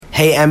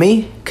Hey,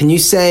 Emmy, can you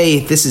say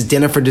this is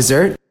dinner for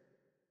dessert?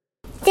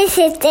 This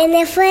is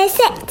dinner for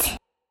dessert.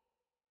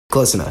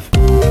 Close enough.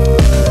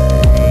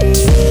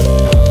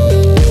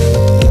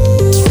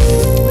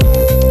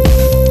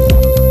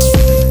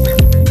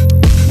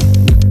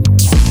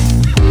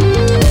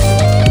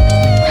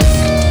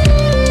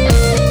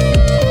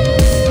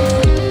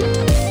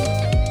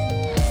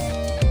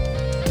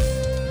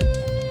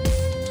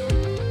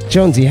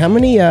 Jonesy, how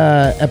many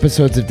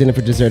episodes of Dinner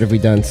for Dessert have we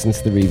done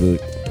since the reboot?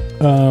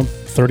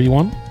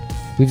 31.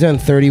 We've done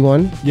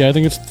 31. Yeah, I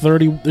think it's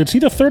 30. It's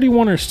either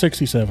 31 or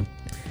 67.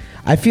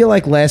 I feel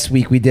like last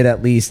week we did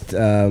at least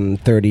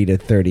 30 to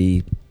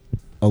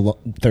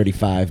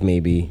 35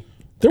 maybe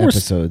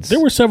episodes. There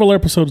were several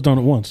episodes done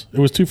at once.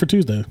 It was 2 for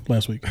Tuesday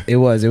last week. It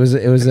was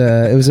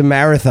a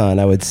marathon,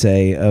 I would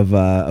say, of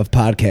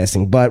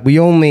podcasting. But we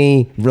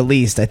only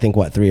released, I think,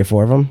 3 or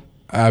 4 of them.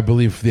 I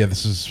believe, yeah.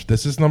 This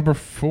is number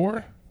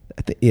 4.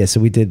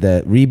 So we did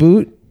the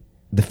reboot,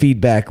 the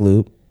feedback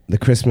loop, the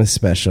Christmas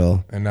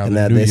special, and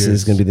now this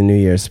is going to be the New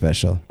Year's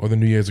special, or the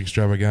New Year's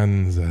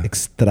Extravaganza.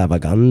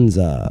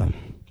 Extravaganza.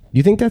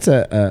 You think that's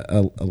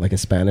a like a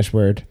Spanish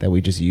word that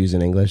we just use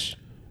in English?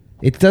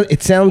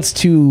 It sounds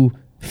too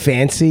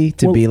fancy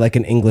to be like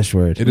an English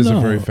word. It is a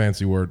very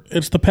fancy word.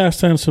 It's the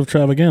past tense of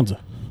travaganza.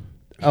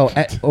 Oh,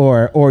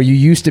 or you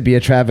used to be a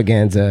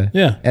travaganza,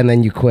 yeah, and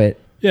then you quit.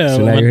 Yeah,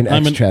 so now you're an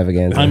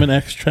extravaganza. I'm an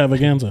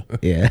extravaganza.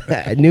 Yeah,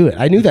 I knew it.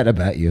 I knew that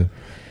about you.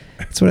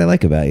 That's what I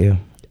like about you.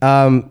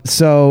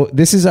 So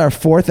this is our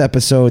 4th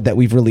episode that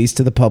we've released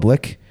to the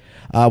public.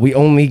 We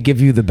only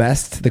give you the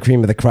best, the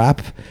cream of the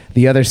crop.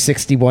 The other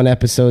 61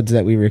 episodes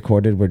that we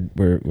recorded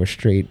were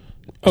straight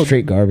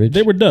garbage.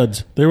 They were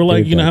duds. They were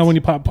like, know how when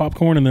you pop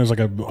popcorn and there's like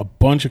a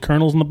bunch of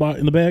kernels in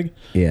the bag?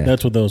 Yeah.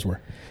 That's what those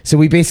were. So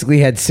we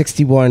basically had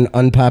 61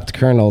 unpopped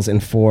kernels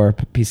and 4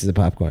 pieces of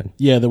popcorn.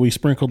 Yeah, that we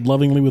sprinkled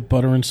lovingly with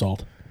butter and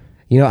salt.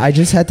 You know, I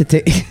just had to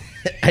take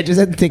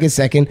a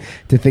second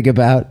to think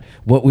about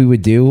what we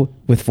would do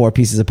with 4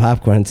 pieces of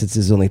popcorn since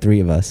there's only 3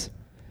 of us.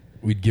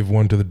 We'd give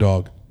one to the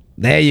dog.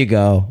 There you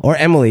go. Or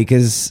Emily,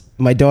 because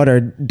my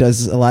daughter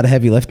does a lot of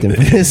heavy lifting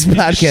for this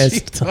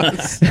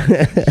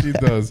podcast. She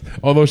does.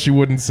 Although she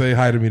wouldn't say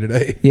hi to me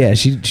today. Yeah,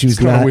 she was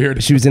not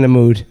weird. She was in a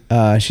mood.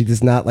 She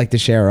does not like to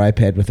share her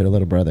iPad with her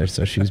little brother,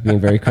 so she was being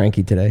very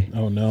cranky today.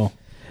 Oh no.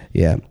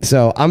 Yeah.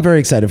 So I'm very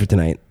excited for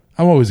tonight.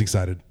 I'm always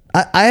excited.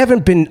 I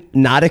haven't been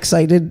not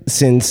excited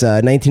since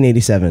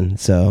 1987.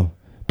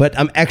 But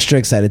I'm extra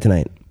excited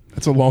tonight.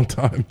 That's a long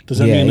time. Does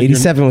that mean that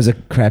 87 was a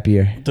crap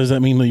year. Does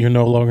that mean that you're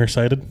no longer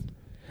excited?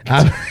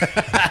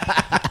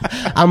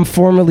 I'm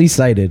formally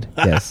cited.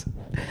 Yes.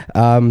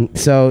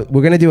 So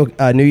we're gonna do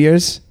a New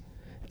Year's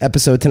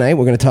episode tonight.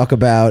 We're gonna talk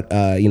about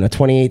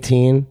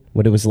 2018,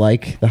 what it was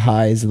like, the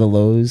highs, the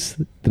lows,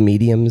 the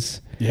mediums.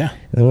 Yeah.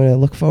 And we're gonna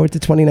look forward to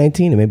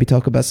 2019 and maybe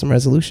talk about some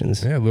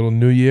resolutions. Yeah, a little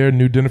New Year,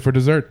 new dinner for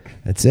dessert.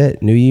 That's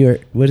it. New Year.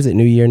 What is it?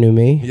 New Year, new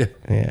me. Yeah.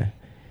 Yeah.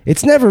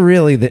 It's never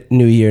really the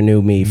New Year,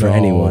 new me for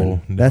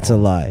anyone. No. That's a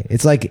lie.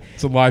 It's like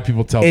it's a lie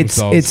people tell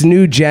themselves. It's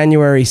new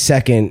January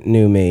 2nd,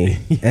 new me,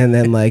 and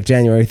then like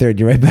January 3rd,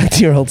 you're right back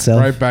to your old self.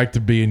 Right back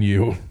to being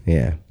you.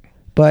 Yeah,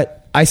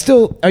 but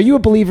are you a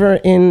believer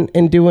in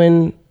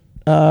doing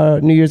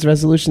New Year's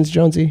resolutions,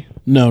 Jonesy?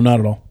 No, not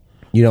at all.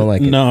 You don't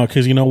like it? No,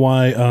 because you know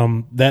why?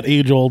 That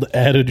age-old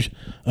adage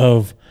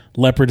of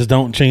leopards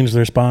don't change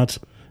their spots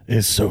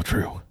is so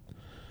true.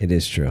 It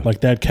is true.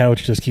 Like that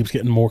couch just keeps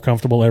getting more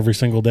comfortable every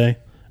single day.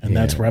 And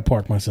that's where I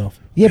park myself.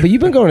 Yeah, but you've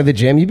been going to the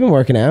gym. You've been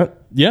working out.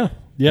 Yeah.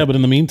 But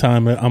in the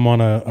meantime, I'm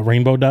on a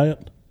rainbow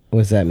diet. What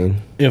does that mean?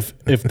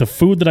 If the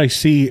food that I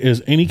see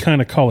is any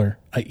kind of color,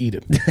 I eat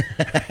it.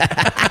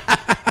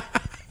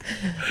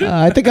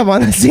 I think I'm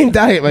on the same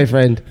diet, my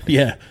friend.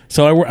 Yeah.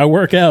 So I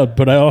work out,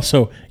 but I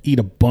also eat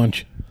a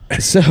bunch.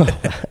 So,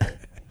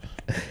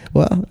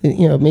 well,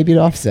 maybe it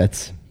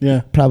offsets.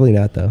 Yeah. Probably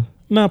not, though.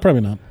 No,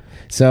 probably not.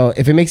 So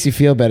if it makes you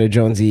feel better,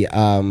 Jonesy,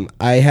 I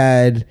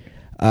had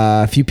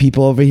a few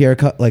people over here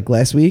like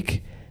last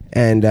week,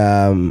 and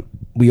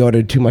we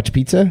ordered too much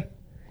pizza.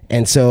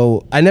 And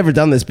so I never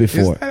done this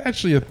before. Is that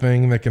actually a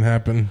thing that can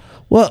happen?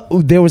 Well,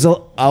 there was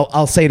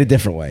I'll say it a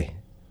different way.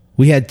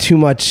 We had too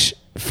much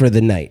for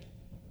the night,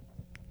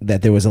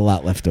 that there was a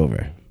lot left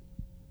over.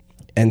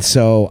 And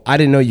so I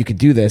didn't know you could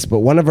do this, but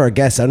one of our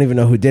guests, I don't even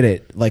know who did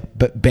it, like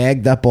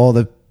bagged up all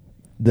the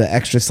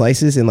extra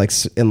slices in like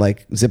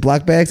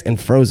Ziploc bags and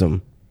froze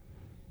them.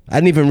 I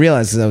didn't even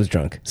realize because I was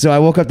drunk. So I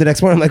woke up the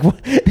next morning, I'm like,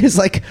 what? There's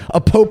like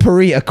a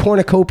potpourri, a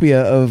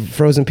cornucopia of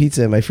frozen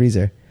pizza in my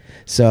freezer.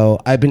 So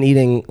I've been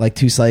eating like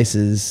 2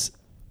 slices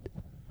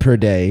per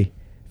day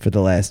for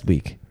the last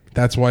week.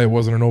 That's why it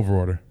wasn't an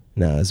overorder.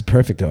 No, it's a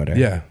perfect order.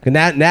 Yeah.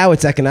 Now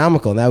it's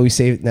economical. Now we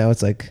save. Now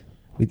it's like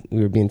we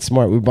were being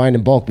smart. We were buying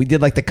in bulk. We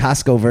did like the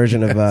Costco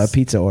version of a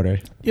pizza order.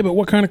 Yeah, but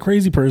what kind of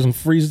crazy person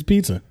freezes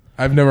pizza?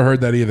 I've never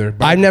heard that either.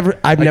 But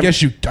I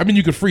guess you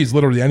could freeze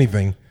literally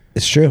anything.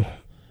 It's true.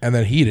 And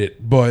then heat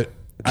it, but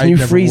can you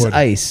freeze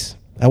ice?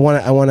 I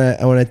want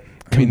to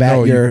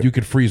combat you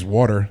could freeze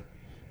water.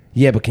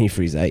 Yeah, but can you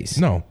freeze ice?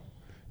 No,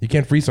 you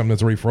can't freeze something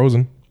that's already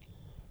frozen.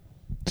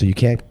 So you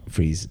can't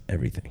freeze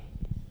everything.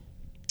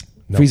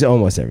 No. Freeze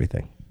almost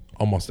everything.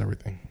 Almost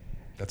everything.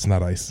 That's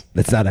not ice.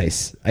 That's not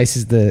ice. Ice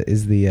is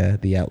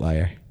the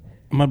outlier.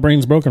 My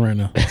brain's broken right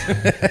now.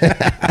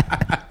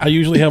 I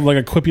usually have like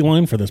a quippy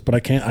line for this, but I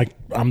can't.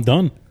 I'm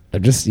done.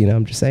 I'm just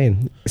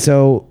saying.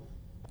 So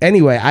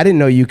anyway, I didn't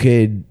know you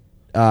could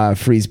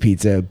freeze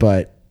pizza,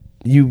 but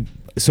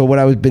so what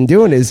I've been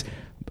doing is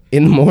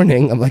in the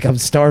morning, I'm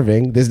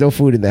starving. There's no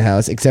food in the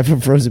house except for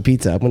frozen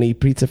pizza. I'm going to eat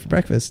pizza for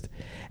breakfast.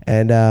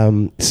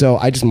 And so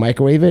I just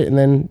microwave it and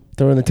then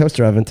throw it in the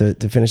toaster oven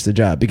to finish the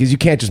job, because you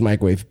can't just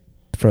microwave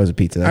frozen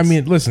pizza.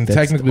 Listen,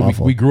 technically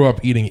we grew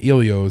up eating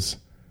Elio's,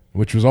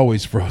 which was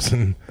always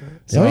frozen.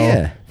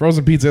 So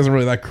frozen pizza isn't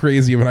really that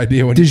crazy of an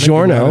idea when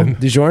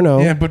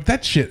DiGiorno. Yeah, but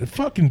that shit,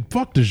 fuck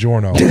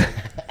DiGiorno.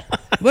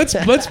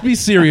 Let's be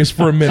serious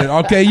for a minute,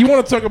 okay? You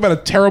want to talk about a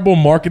terrible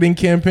marketing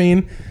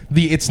campaign?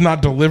 It's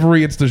not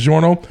delivery, it's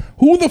DiGiorno.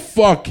 Who the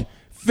fuck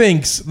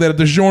thinks that a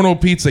DiGiorno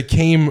pizza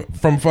came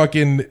from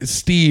fucking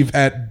Steve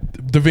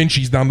at Da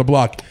Vinci's down the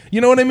block?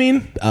 You know what I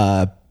mean?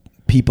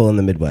 People in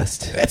the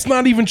Midwest. That's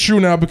not even true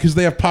now because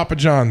they have Papa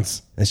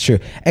John's. That's true.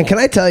 And can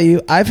I tell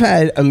you, I've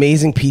had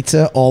amazing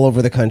pizza all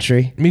over the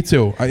country. Me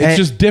too. It's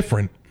just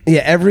different.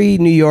 Yeah, every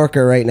New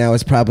Yorker right now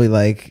is probably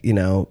like,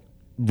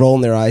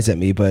 rolling their eyes at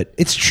me, but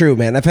it's true,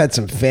 man. I've had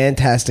some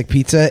fantastic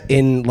pizza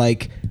in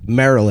like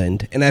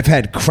Maryland, and I've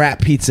had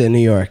crap pizza in New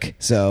York.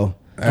 So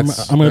I'm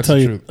going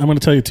to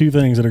tell you two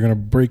things that are going to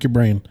break your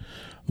brain.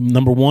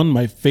 Number one,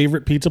 my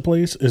favorite pizza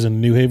place is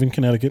in New Haven,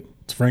 Connecticut.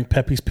 It's Frank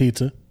Pepe's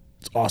Pizza.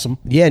 It's awesome.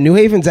 Yeah, New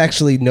Haven's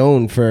actually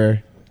known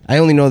for. I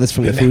only know this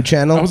from the Food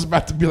Channel. I was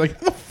about to be like,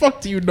 how the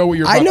fuck do you know what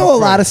you're? I know a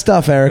lot of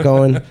stuff, Eric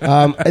Owen.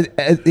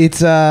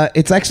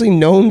 It's actually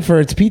known for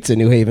its pizza,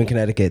 New Haven,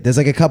 Connecticut. There's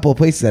like a couple of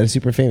places that are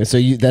super famous. So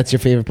that's your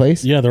favorite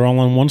place? Yeah, they're all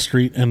on one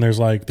street, and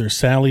there's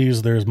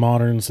Sally's, there's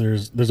Moderns,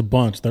 there's a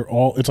bunch.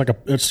 It's like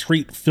a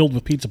street filled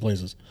with pizza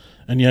places,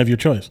 and you have your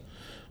choice.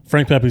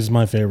 Frank Pepe's is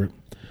my favorite.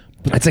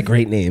 That's a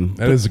great name.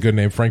 That is a good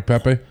name, Frank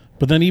Pepe.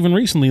 But then even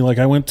recently,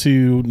 I went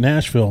to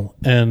Nashville,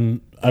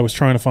 and I was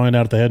trying to find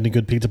out if they had any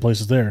good pizza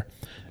places there.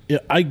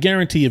 I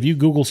guarantee if you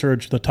Google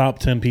search the top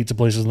 10 pizza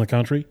places in the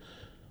country,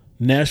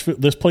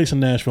 this place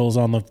in Nashville is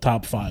on the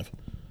top 5.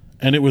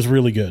 And it was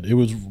really good. It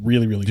was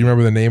really, really good. Do you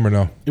remember the name or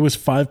no? It was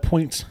 5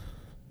 Points.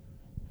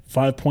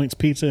 5 Points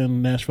Pizza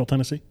in Nashville,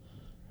 Tennessee.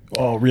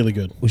 Oh, really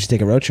good. We should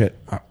take a road trip.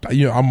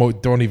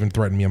 Don't even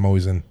threaten me. I'm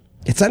always in.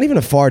 It's not even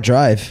a far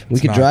drive. We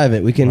could drive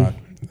it. We can.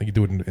 I could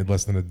do it in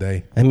less than a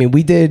day. I mean,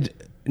 we did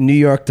New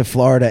York to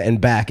Florida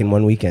and back in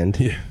one weekend.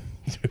 Yeah,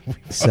 we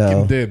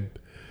fucking did.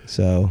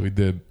 So we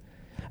did.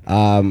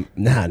 But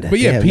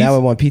yeah, now I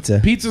want pizza.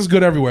 Pizza's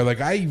good everywhere.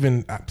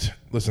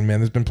 Listen, man.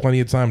 There's been plenty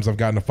of times I've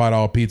gotten a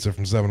 $5 pizza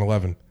from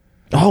 7-Eleven.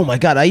 Oh my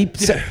god,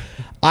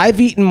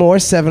 I've eaten more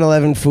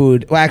 7-Eleven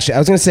food. Well, actually, I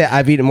was going to say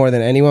I've eaten more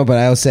than anyone, but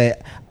I'll say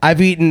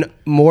I've eaten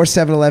more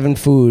 7-Eleven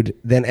food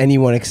than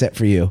anyone except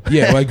for you.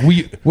 Yeah,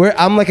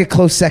 I'm like a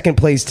close second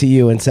place to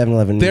you in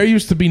 7-Eleven. There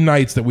used to be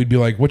nights that we'd be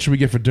like, "What should we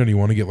get for dinner? You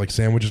want to get like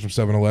sandwiches from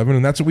 7-Eleven?"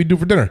 And that's what we do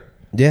for dinner.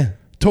 Yeah,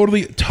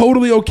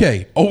 totally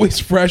okay. Always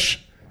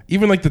fresh.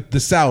 Even like the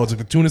salads, like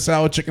the tuna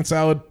salad, chicken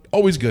salad,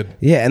 always good.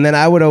 Yeah, and then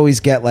I would always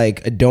get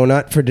like a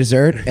donut for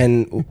dessert,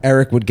 and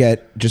Eric would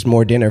get just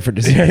more dinner for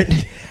dessert.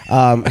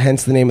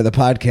 Hence the name of the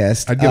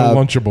podcast. I'd get a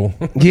Lunchable.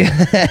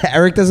 Yeah,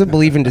 Eric doesn't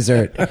believe in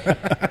dessert.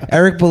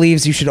 Eric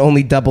believes you should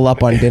only double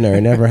up on dinner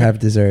and never have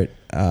dessert.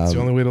 It's the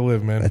only way to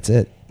live, man. That's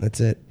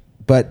it.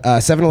 But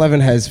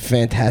 7-Eleven has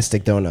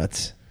fantastic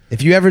donuts.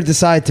 If you ever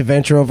decide to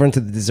venture over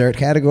into the dessert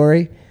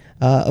category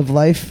of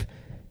life,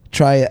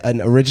 try an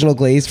original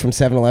glaze from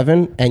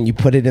 7-Eleven, and you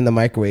put it in the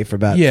microwave for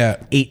about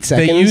 8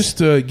 seconds. They used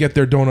to get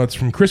their donuts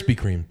from Krispy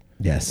Kreme.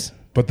 Yes.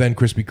 But then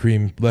Krispy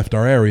Kreme left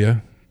our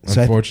area.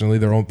 Unfortunately,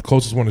 the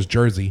closest one is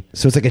Jersey.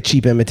 So it's like a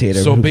cheap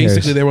imitator. So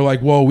basically, they were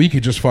like, well, we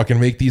could just fucking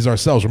make these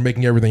ourselves. We're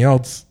making everything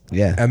else.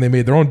 Yeah. And they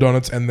made their own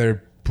donuts, and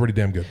they're pretty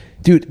damn good.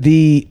 Dude,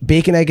 the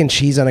bacon, egg, and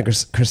cheese on a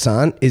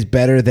croissant is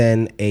better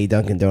than a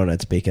Dunkin'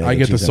 Donuts bacon, egg, and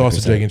cheese. I get the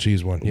sausage, egg, and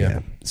cheese one. Yeah.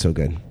 So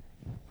good.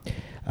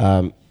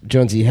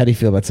 Jonesy, how do you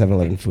feel about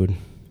 7-Eleven food?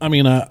 I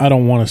mean, I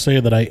don't want to say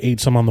that I ate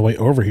some on the way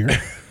over here,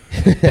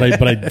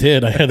 but I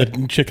did. I had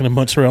the chicken and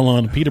mozzarella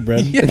on pita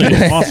bread. Yeah. It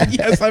was awesome.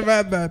 Yes, I've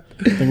had that.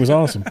 It was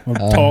awesome.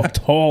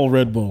 Tall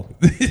Red Bull.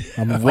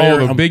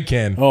 I'm big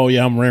can. Oh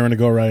yeah, I'm raring to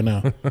go right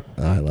now.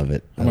 I love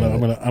it. I'm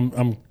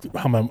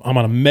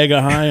on a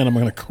mega high, and I'm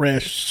gonna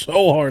crash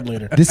so hard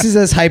later. This is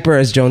as hyper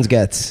as Jones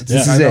gets.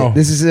 This is it.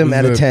 This is him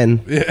out of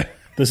 10. Yeah.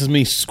 This is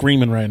me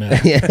screaming right now.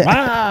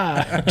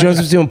 Yeah. Jones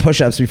was doing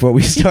push-ups before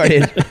we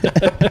started.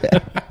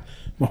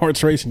 My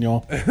heart's racing,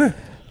 y'all.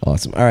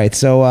 Awesome. All right.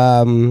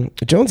 So,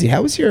 Jonesy,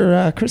 how was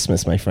your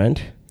Christmas, my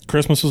friend?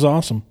 Christmas was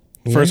awesome.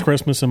 Yeah. First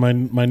Christmas in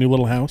my new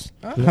little house.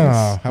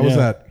 How was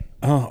that?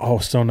 Oh,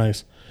 so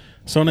nice.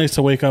 So nice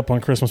to wake up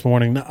on Christmas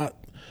morning. Now,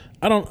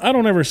 I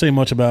don't ever say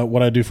much about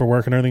what I do for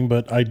work and everything,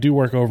 but I do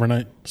work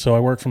overnight. So I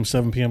work from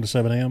 7 p.m. to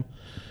 7 a.m.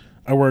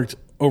 I worked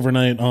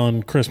overnight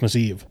on Christmas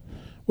Eve,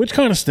 which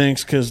kind of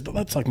stinks because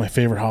that's like my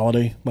favorite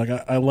holiday. Like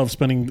I love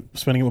spending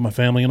it with my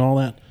family and all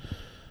that.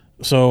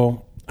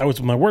 So I was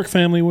with my work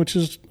family, which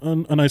is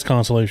a nice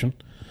consolation.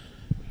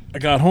 I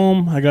got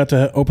home. I got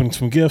to open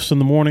some gifts in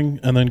the morning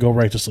and then go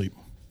right to sleep.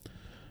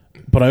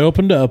 But I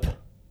opened up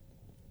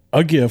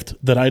a gift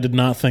that I did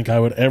not think I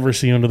would ever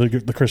see under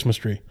the Christmas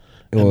tree.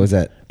 What was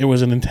that? It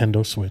was a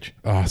Nintendo Switch.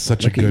 Oh,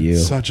 such a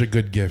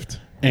good gift.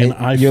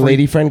 And your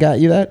lady friend got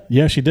you that?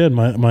 Yeah, she did.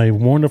 My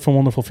wonderful,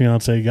 wonderful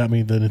fiance got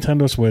me the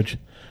Nintendo Switch.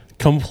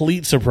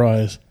 Complete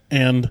surprise.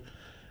 And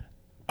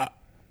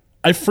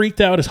I freaked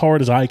out as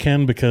hard as I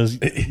can because,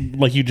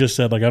 like you just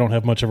said, like I don't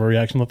have much of a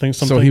reaction to things.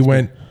 So he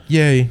went,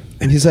 yay.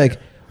 And he's like,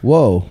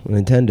 whoa,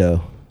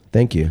 Nintendo.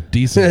 Thank you.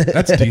 Decent.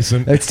 That's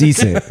decent. That's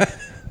decent.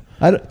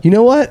 You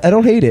know what? I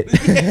don't hate it.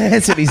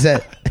 That's what he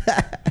said.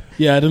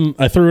 Yeah,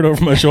 I threw it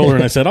over my shoulder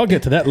and I said, I'll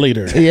get to that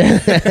later. Yeah.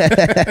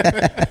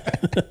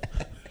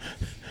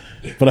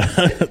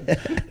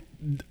 But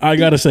I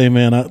gotta say,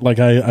 man, I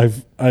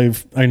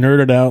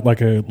nerded out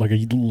like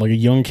a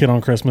young kid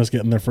on Christmas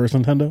getting their first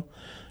Nintendo.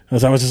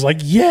 Because I was just like,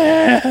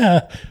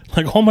 yeah,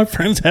 like all my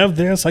friends have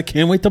this. I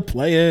can't wait to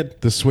play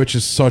it. The Switch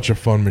is such a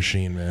fun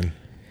machine, man.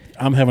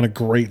 I'm having a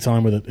great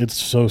time with it. It's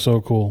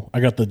so cool. I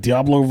got the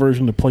Diablo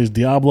version that plays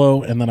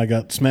Diablo, and then I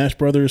got Smash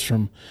Brothers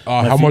from.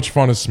 How much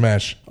fun is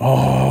Smash?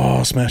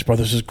 Oh, Smash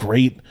Brothers is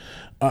great.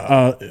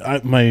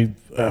 My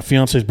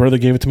fiance's brother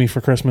gave it to me for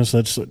Christmas.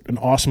 That's an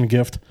awesome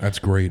gift. That's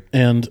great.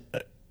 And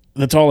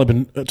that's all I've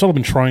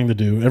been trying to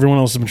do. Everyone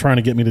else has been trying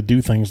to get me to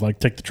do things like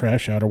take the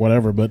trash out or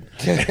whatever, but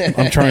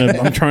I'm trying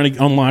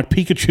to unlock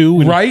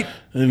Pikachu and, right?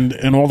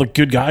 And all the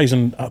good guys,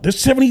 and there's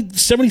 70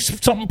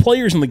 something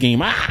players in the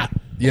game.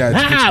 Yeah,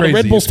 it's crazy. The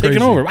Red Bull's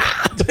taking over.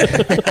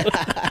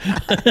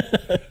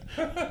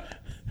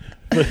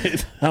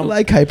 I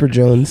like Hyper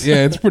Jones.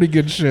 Yeah, it's pretty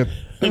good shit.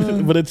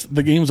 But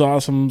the game's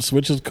awesome.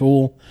 Switch is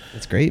cool.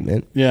 It's great,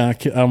 man. Yeah,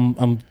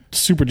 I'm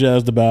super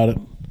jazzed about it.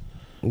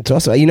 It's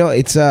also,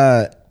 it's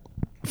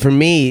for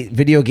me,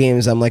 video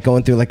games. I'm like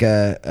going through like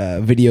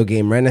a video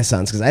game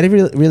renaissance because I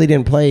really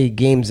didn't play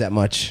games that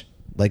much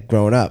like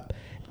growing up,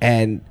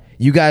 and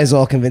you guys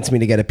all convinced me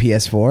to get a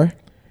PS4,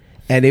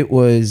 and it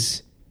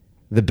was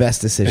the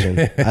best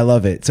decision. I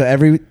love it. So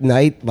every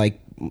night, like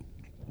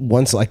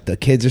once like the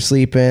kids are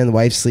sleeping, the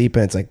wife's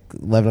sleeping, it's like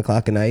 11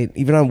 o'clock at night.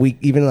 Even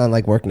on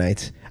like work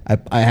nights,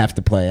 I have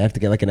to play. I have to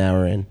get like an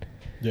hour in.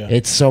 Yeah.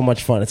 It's so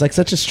much fun. It's like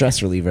such a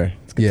stress reliever.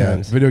 It's good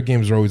times. Video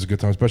games are always a good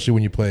time, especially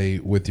when you play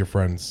with your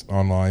friends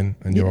online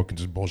and you all can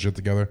just bullshit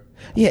together.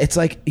 Yeah, it's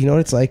like, you know what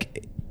it's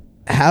like?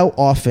 How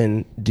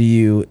often do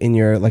you in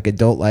your like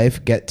adult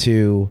life get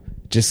to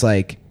just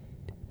like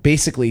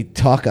basically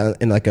talk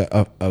in like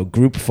a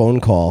group phone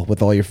call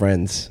with all your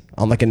friends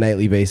on like a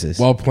nightly basis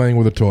while playing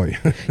with a toy?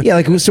 Yeah,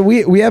 like so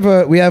we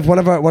have one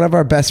of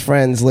our best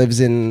friends lives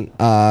in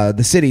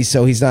the city,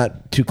 so he's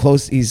not too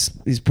close.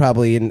 He's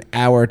probably an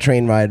hour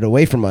train ride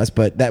away from us,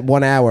 but that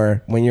 1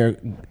 hour when you're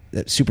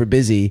super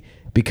busy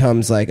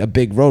becomes like a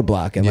big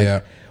roadblock, and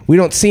like we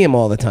don't see him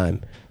all the time,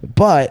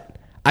 but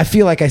I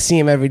feel like I see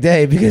him every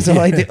day because all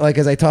I do, like,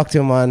 as I talk to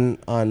him on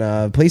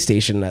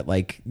PlayStation at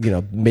like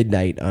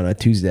midnight on a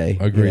Tuesday.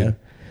 Agreed.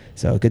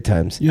 So good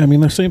times. Yeah, I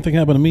mean the same thing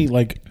happened to me.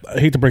 Like I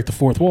hate to break the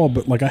fourth wall,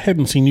 but like I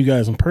hadn't seen you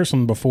guys in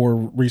person before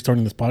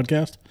restarting this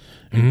podcast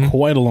in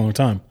quite a long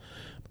time.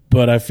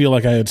 But I feel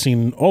like I had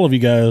seen all of you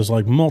guys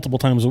like multiple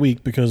times a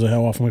week because of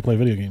how often we play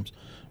video games,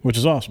 which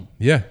is awesome.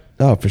 Yeah.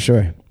 Oh, for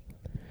sure.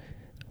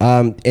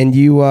 And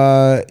you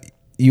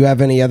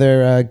have any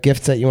other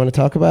gifts that you want to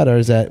talk about, or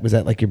was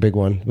that like your big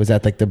one? Was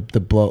that like the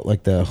blow,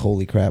 like the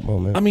holy crap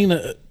moment? I mean,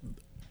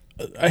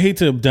 I hate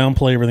to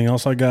downplay everything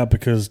else I got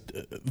because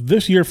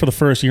this year, for the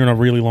first year in a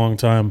really long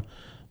time,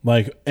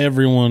 like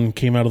everyone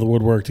came out of the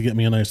woodwork to get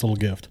me a nice little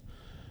gift,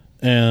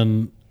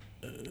 and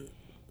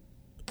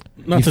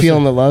you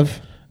feeling the love?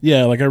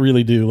 Yeah, like I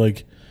really do.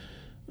 Like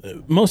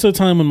most of the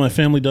time when my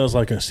family does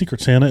like a Secret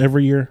Santa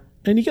every year,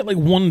 and you get like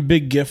one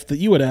big gift that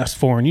you had asked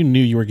for and you knew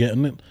you were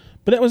getting it,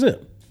 but that was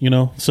it.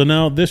 So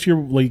now this year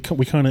we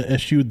kind of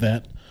eschewed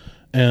that,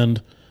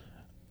 and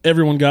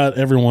everyone got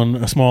everyone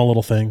a small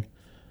little thing,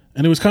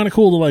 and it was kind of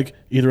cool to like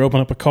either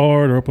open up a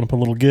card or open up a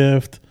little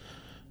gift.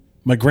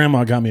 My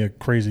grandma got me a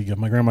crazy gift.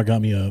 My grandma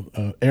got me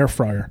a air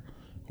fryer,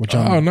 which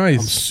nice.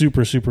 I'm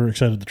super super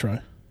excited to try.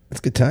 That's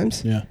good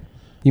times. Yeah,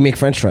 you make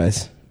French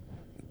fries,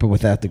 but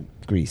without the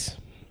grease.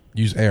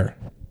 Use air.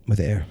 With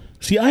air.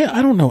 See,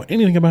 I don't know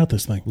anything about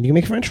this thing. You can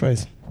make French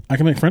fries. I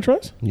can make French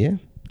fries? Yeah.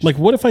 Like,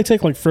 what if I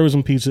take like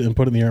frozen pizza and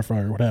put it in the air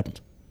fryer? What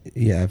happens?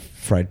 Yeah,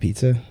 fried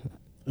pizza.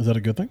 Is that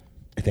a good thing?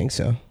 I think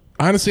so.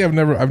 Honestly, I've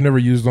never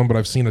used them, but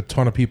I've seen a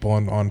ton of people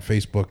on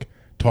Facebook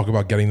talk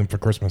about getting them for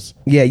Christmas.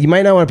 Yeah, you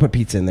might not want to put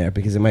pizza in there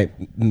because it might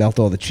melt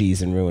all the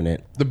cheese and ruin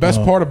it. The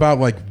best part about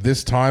like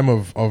this time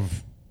of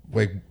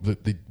like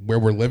the where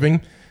we're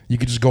living, you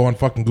could just go on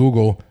fucking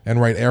Google and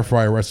write air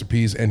fryer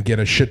recipes and get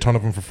a shit ton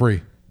of them for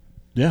free.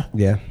 Yeah.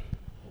 Yeah.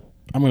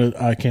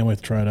 I can't wait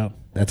to try it out.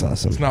 That's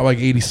awesome. It's not like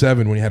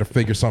 87 when you had to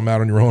figure something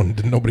out on your own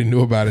and nobody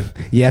knew about it.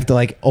 You have to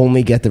like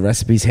only get the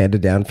recipes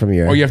handed down from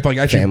your Or you have to like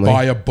actually family.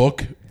 buy a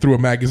book through a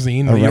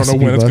magazine and you don't know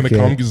when it's going to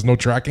come because there's no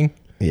tracking.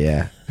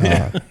 Yeah.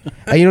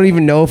 And you don't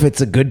even know if it's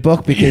a good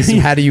book because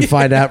how do you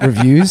find out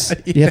reviews?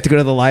 You have to go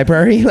to the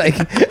library. Like,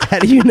 how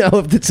do you know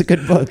if it's a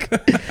good book?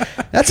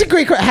 That's a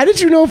great question. How did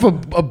you know if a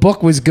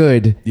book was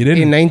good You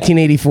didn't. in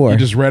 1984? You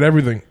just read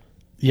everything.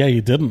 Yeah,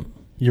 you didn't.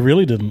 You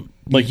really didn't.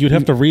 Like, you'd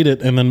have to read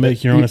it and then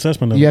make your own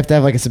assessment of You it. have to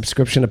have like a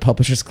subscription to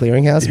Publishers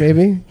Clearinghouse,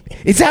 maybe?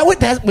 Is that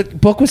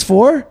what book was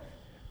for?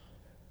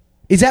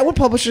 Is that what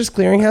Publishers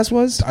Clearinghouse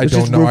was? I Was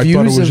don't just know. I thought it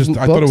reviews was of just.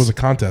 I thought it books? was a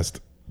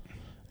contest.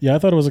 Yeah, I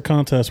thought it was a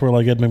contest where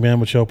like Ed McMahon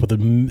would show up with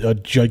a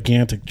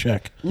gigantic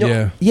check.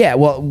 Yeah. Yeah,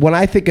 well, when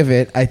I think of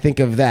it, I think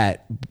of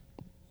that.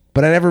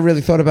 But I never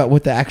really thought about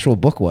what the actual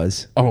book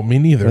was. Oh, me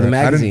neither. Or the I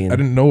magazine.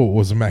 didn't know it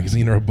was a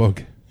magazine or a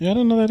book. Yeah, I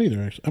didn't know that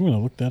either. Actually, I'm gonna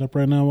look that up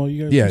right now while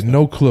you guys. Yeah, do stuff.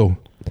 no clue.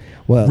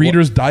 Well,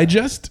 Reader's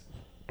Digest.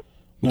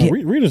 No, Yeah.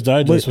 Reader's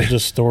Digest was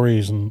just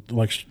stories and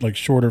like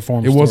shorter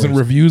form. It wasn't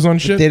stories. reviews on they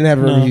shit. didn't have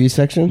a No. review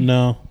section?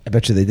 No, I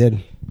bet you they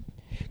did.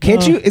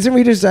 Can't you? Isn't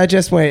Reader's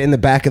Digest where in the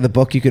back of the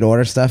book you could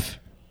order stuff?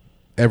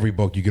 Every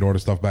book you could order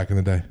stuff back in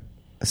the day.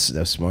 That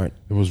was smart.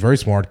 It was very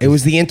smart. It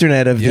was the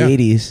internet of Yeah. the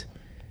 80s.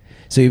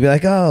 So you'd be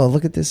like, oh,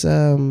 look at this,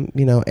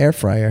 air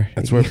fryer.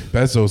 That's where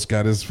Bezos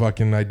got his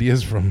fucking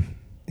ideas from,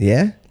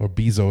 Yeah? or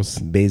Bezos.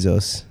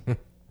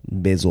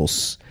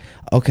 Bezos.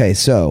 Okay,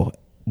 so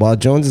while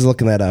Jones is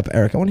looking that up,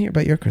 Eric, I want to hear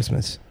about your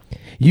Christmas.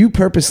 You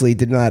purposely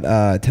did not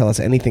tell us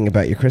anything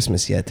about your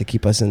Christmas yet to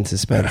keep us in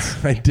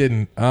suspense. I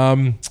didn't.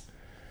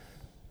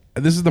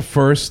 This is the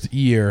first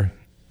year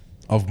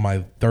of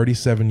my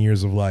 37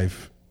 years of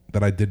life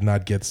that I did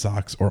not get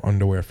socks or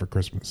underwear for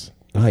Christmas.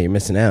 Oh, you're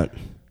missing out.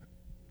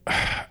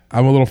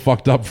 I'm a little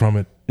fucked up from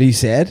it. Are you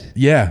sad?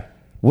 Yeah.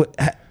 What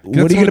are you the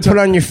going to only put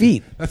on your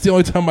feet? That's the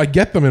only time I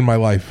get them in my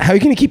life. How are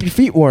you going to keep your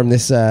feet warm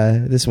this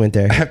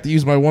winter? I have to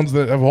use my ones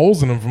that have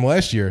holes in them from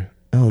last year.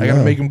 Oh, I got to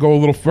no. make them go a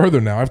little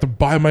further now. I have to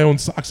buy my own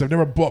socks. I've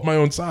never bought my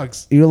own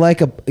socks. You're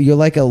like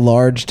a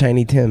large,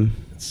 tiny Tim.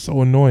 It's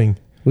so annoying.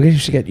 We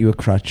should get you a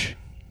crutch.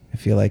 I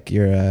feel like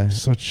you're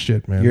Such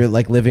shit, man. you're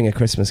like living a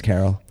Christmas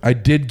carol. I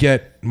did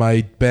get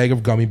my bag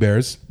of gummy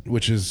bears,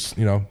 which is,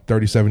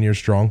 37 years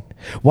strong.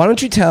 Why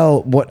don't you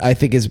tell what I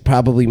think is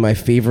probably my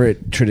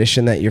favorite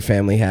tradition that your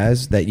family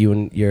has that you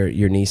and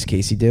your niece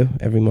Casey do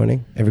every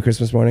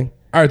Christmas morning?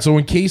 All right, so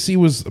when Casey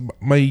was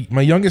my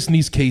youngest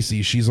niece,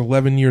 Casey, she's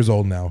 11 years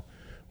old now.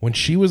 When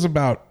she was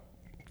about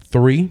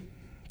 3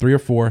 or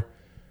 4,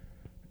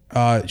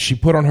 she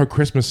put on her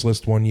Christmas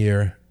list one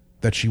year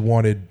that she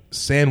wanted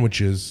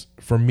sandwiches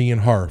for me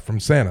and her from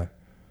Santa.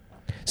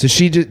 So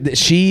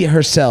she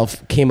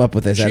herself came up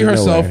with this. She out of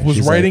herself nowhere. was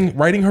She's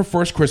writing her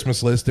first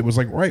Christmas list. It was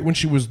like right when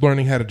she was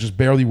learning how to just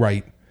barely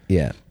write.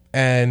 Yeah.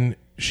 And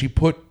she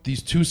put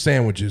these 2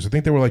 sandwiches. I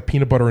think they were like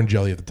peanut butter and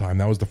jelly at the time.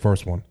 That was the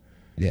first one.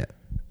 Yeah.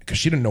 Because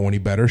she didn't know any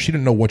better. She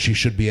didn't know what she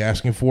should be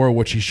asking for or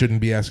what she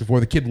shouldn't be asking for.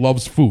 The kid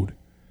loves food.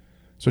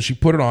 So she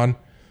put it on.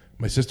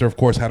 My sister, of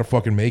course, had to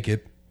fucking make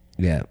it.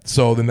 Yeah.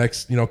 So the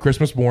next,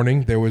 Christmas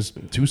morning, there was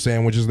 2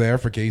 sandwiches there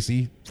for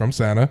Casey from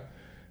Santa,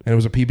 and it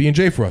was a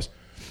PB&J for us.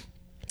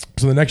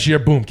 So the next year,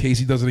 boom,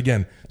 Casey does it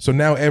again. So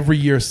now every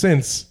year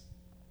since,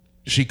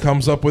 she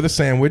comes up with a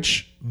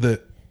sandwich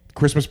the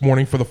Christmas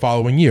morning for the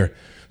following year.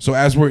 So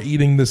as we're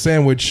eating the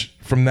sandwich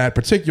from that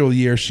particular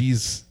year,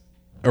 she's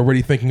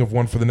already thinking of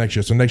one for the next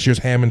year. So next year's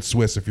ham and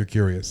Swiss, if you're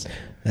curious.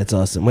 That's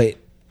awesome. Wait,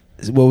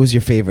 what was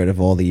your favorite of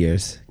all the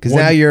years? Because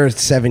now you're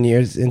 7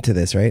 years into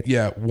this, right?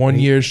 Yeah, one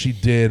year she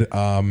did,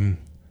 I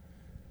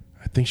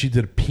think she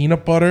did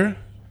peanut butter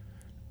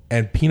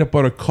and peanut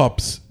butter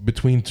cups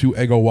between 2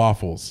 Eggo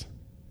waffles.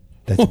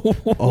 That's,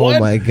 oh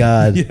my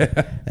god,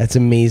 that's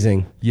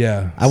amazing.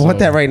 Yeah, I want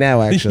that right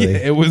now. Actually,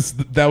 that was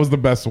the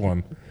best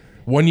one.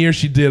 One year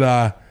she did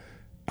a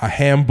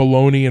ham,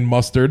 bologna, and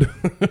mustard.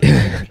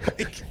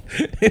 Dude,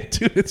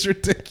 it's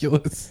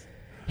ridiculous.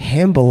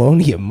 Ham,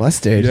 bologna, and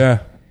mustard. Yeah,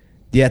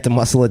 You had to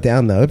muscle it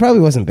down though. It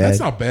probably wasn't bad. that's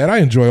not bad. I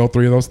enjoy all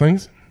 3 of those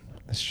things.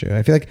 That's true.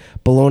 I feel like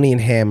bologna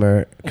and ham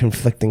are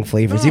conflicting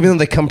flavors, No. even though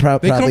they come They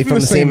probably come from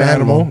the same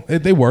animal.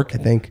 They work. I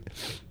think.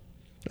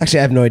 Actually,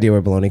 I have no idea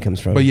where bologna comes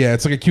from. But yeah,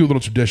 it's like a cute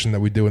little tradition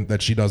that we do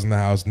that she does in the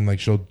house, and like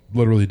she'll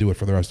literally do it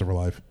for the rest of her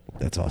life.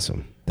 That's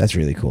awesome. That's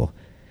really cool.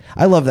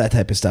 I love that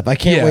type of stuff. I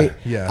can't wait.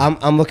 Yeah.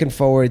 I'm looking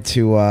forward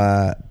to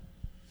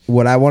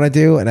what I want to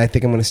do, and I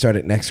think I'm going to start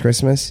it next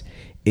Christmas.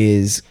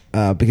 Is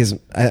because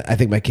I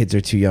think my kids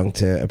are too young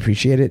to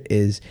appreciate it.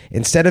 Is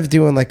instead of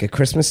doing like a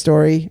Christmas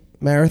Story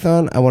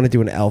marathon, I want to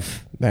do an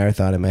Elf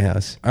marathon in my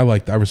house. I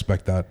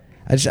respect that.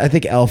 I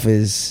think Elf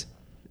is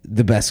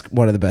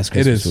one of the best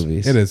Christmas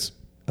movies. It is.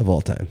 Of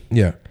all time.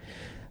 Yeah.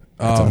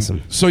 That's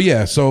awesome. So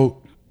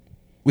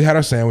we had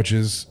our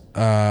sandwiches,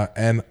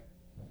 and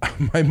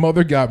my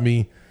mother got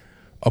me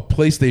a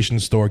PlayStation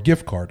Store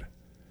gift card.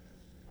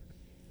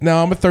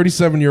 Now, I'm a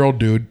 37-year-old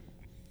dude,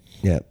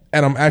 Yeah.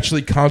 and I'm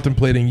actually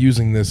contemplating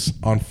using this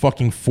on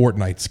fucking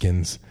Fortnite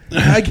skins.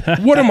 Like,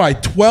 what am I,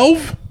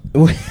 12?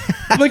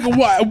 Like,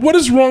 what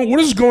is wrong?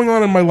 What is going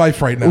on in my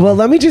life right now? Well,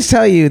 let me just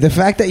tell you, the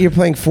fact that you're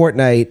playing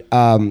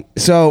Fortnite.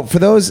 So for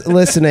those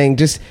listening,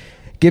 just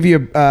give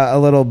you a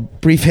little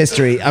brief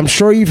history. I'm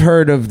sure you've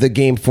heard of the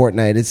game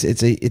Fortnite.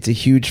 It's a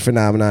huge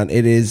phenomenon.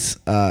 It is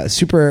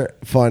super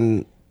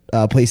fun.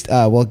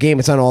 Game.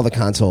 It's on all the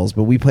consoles,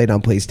 but we played on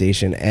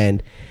PlayStation,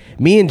 and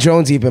me and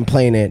Jonesy have been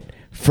playing it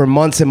for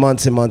months and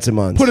months and months and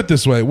months. Put it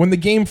this way: when the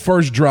game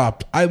first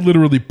dropped, I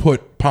literally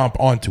put Pomp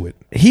onto it.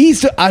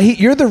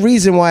 You're the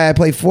reason why I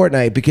play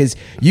Fortnite, because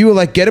you were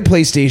like, get a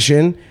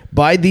PlayStation,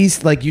 buy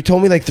these. Like, you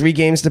told me like 3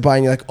 games to buy,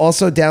 and you're like,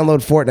 also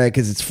download Fortnite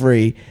because it's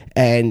free,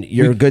 and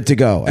you're good to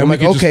go. And I'm we like,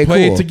 can okay, just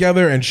play cool. it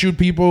together and shoot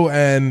people,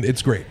 and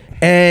it's great.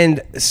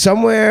 And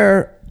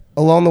somewhere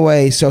along the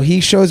way, so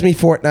he shows me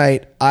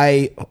Fortnite.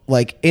 I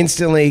like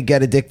instantly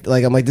get addicted.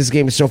 Like, I'm like, this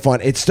game is so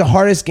fun. It's the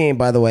hardest game,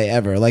 by the way,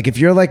 ever. Like, if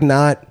you're like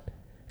not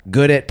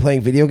good at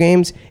playing video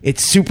games,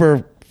 it's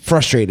super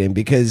frustrating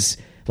because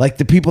like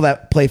the people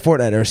that play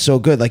Fortnite are so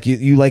good. Like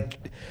you like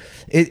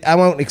it. I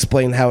won't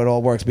explain how it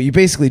all works, but you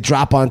basically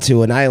drop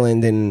onto an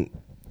island and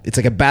it's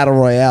like a battle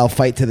royale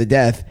fight to the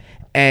death,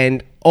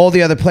 and all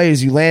the other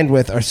players you land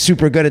with are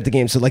super good at the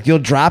game. So like you'll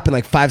drop and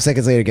like 5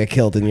 seconds later get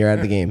killed and you're out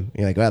of the game.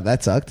 You're like, wow,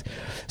 that sucked.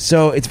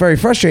 So it's very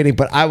frustrating,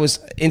 but I was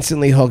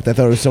instantly hooked. I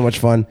thought it was so much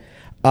fun.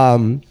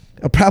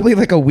 Probably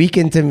like a week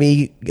into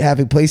me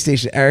having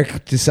PlayStation,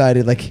 Erik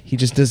decided like he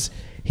does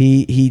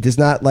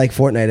not like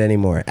Fortnite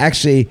anymore.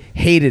 Actually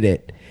hated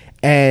it.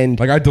 And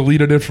like I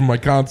deleted it from my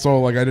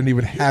console. Like I didn't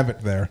even have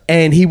it there.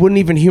 And he wouldn't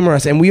even humor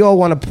us. And we all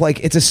want to play.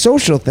 It's a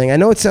social thing. I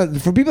know it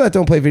sounds, for people that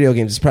don't play video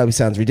games, this probably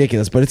sounds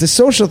ridiculous, but it's a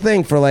social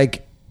thing for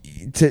like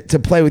to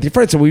play with your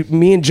friends. So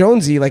me and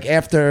Jonesy, like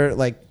after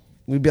like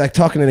we'd be like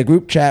talking in a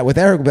group chat with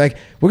Erik. We'd be like,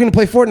 we're going to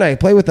play Fortnite.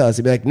 Play with us.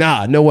 He'd be like,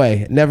 nah, no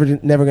way. Never going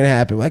to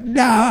happen. We're like,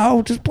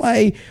 no, just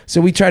play. So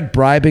we tried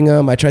bribing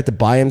him. I tried to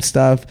buy him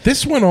stuff.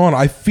 This went on,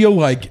 I feel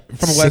like,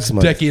 for the last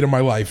decade of my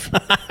life.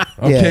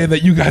 Okay,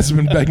 that you guys have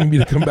been begging me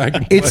to come back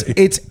and play.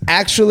 It's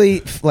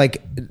actually,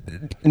 like,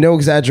 no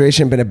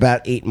exaggeration, been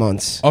about 8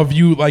 months. Of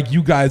you, like,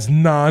 you guys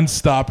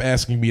nonstop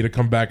asking me to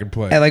come back and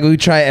play. And, like, we would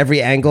try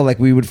every angle. Like,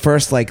 we would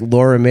first, like,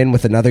 lure him in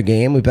with another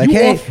game. We'd be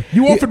like,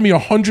 you offered me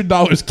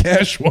 $100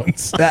 cash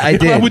once. I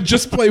did. I would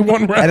just play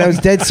one round. And I was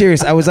dead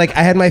serious. I was like,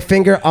 I had my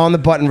finger on the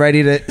button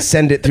ready to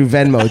send it through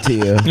Venmo to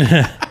you.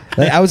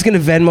 Like, I was going to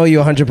Venmo you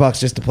 $100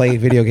 just to play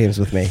video games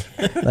with me.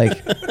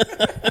 Like,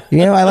 you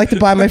know, I like to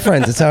buy my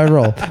friends. That's how I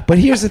roll. But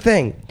here's the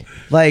thing.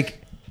 Like,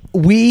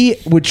 we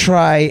would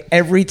try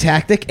every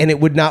tactic and it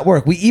would not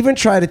work. We even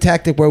tried a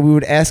tactic where we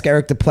would ask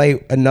Erik to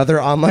play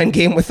another online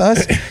game with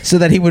us so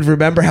that he would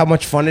remember how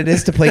much fun it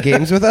is to play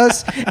games with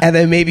us, and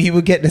then maybe he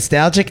would get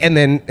nostalgic and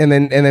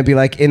then be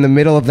like, in the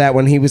middle of that,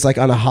 when he was like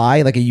on a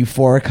high, like a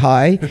euphoric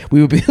high,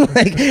 we would be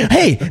like,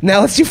 hey, now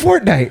let's do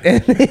Fortnite.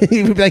 And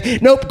he would be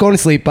like, nope, going to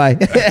sleep, bye.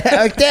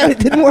 Like, damn, it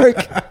didn't work.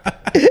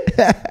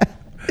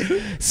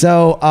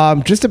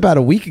 So just about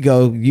a week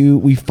ago,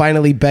 we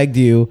finally begged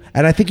you,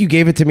 and I think you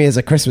gave it to me as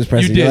a Christmas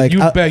present. You did. Like,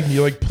 you begged me.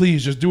 You're like,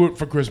 please, just do it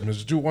for Christmas.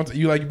 Just do it once.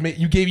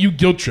 You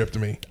guilt tripped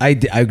me. I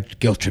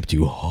guilt tripped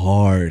you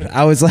hard.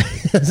 I was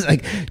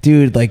like,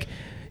 dude, like,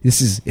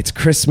 it's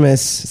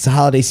Christmas. It's the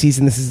holiday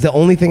season. This is the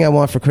only thing I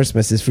want for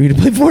Christmas is for you to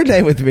play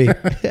Fortnite with me.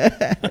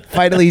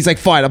 Finally, he's like,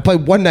 fine, I'll play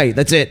one night.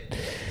 That's it.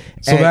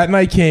 So that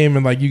night came,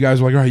 and like you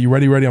guys were like, all right, you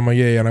ready? I'm like,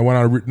 yeah. And I went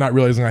on not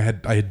realizing I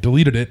had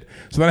deleted it.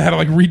 So then I had to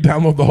like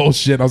re-download the whole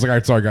shit. I was like, all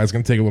right, sorry guys, it's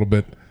gonna take a little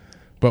bit.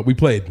 But we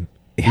played.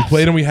 Yes. We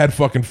played and we had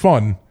fucking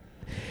fun.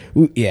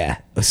 Yeah,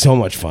 so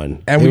much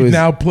fun. And we've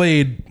now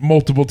played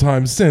multiple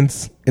times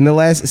since.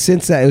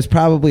 Since that, it was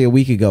probably a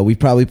week ago. We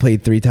probably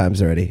played 3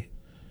 times already.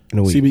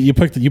 See, but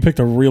you picked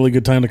a really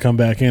good time to come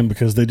back in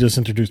because they just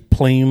introduced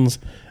planes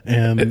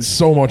and it's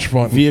so much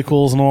fun,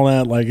 vehicles and all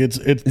that. Like it's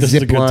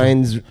zip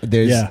lines.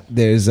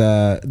 There's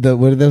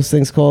what are those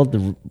things called?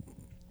 The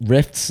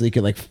rifts. You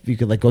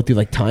could go through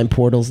like time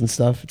portals and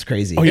stuff. It's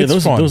crazy. Oh yeah,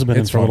 those have been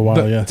in for a little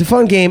while. Yeah, it's a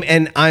fun game,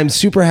 and I'm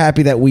super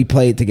happy that we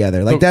played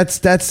together. Like that's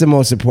the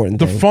most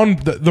important thing.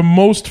 The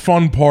most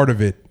fun part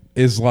of it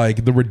is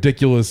like the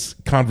ridiculous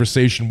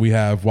conversation we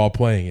have while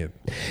playing it.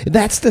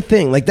 That's the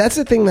thing. Like that's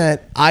the thing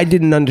that I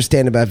didn't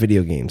understand about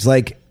video games.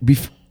 Like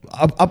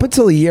up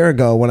until a year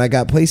ago when I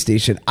got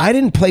PlayStation, I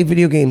didn't play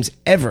video games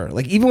ever.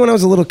 Like even when I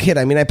was a little kid,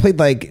 I mean, I played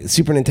like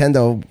Super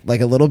Nintendo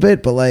like a little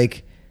bit, but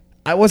like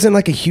I wasn't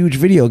like a huge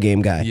video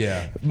game guy.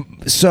 Yeah.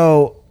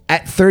 So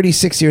at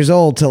 36 years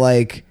old to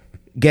like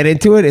get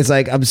into it, it's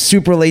like I'm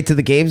super late to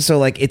the game. So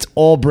like it's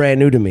all brand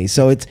new to me.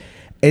 So it's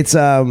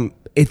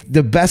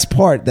the best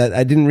part that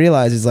I didn't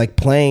realize is like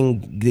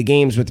playing the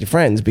games with your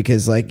friends,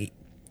 because like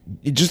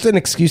it's just an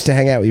excuse to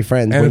hang out with your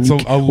friends and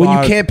when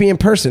you can't be in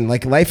person.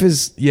 Like life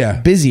is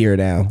busier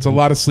now. It's a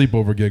lot of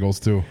sleepover giggles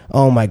too.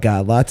 Oh my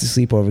God, lots of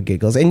sleepover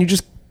giggles, and you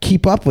just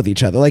keep up with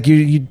each other. Like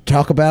you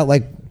talk about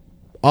like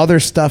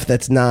other stuff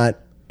that's not.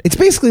 It's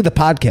basically the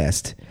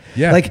podcast.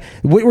 Yeah, like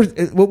what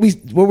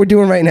we're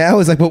doing right now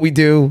is like what we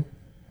do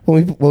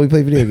when we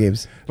play video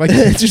games. Like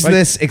it's just like,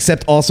 this,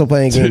 except also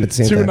playing a game at the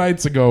same time. 2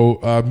 nights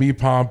ago, me,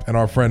 Pomp, and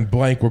our friend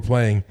Blank were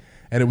playing,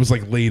 and it was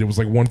like late. It was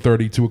like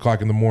 1:30, 2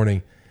 o'clock in the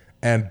morning,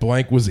 and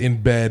Blank was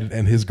in bed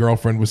and his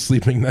girlfriend was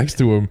sleeping next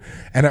to him.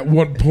 And at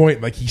one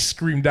point, like, he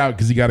screamed out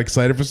because he got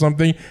excited for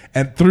something.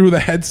 And through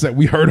the headset,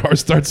 we heard her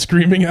start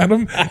screaming at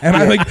him. And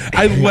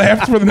I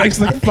laughed for the next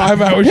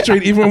 5 hours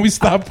straight, even when we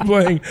stopped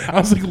playing. I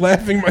was like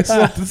laughing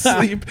myself to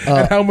sleep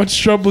at how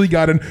much trouble he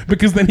got in,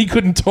 because then he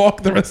couldn't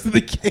talk the rest of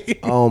the game.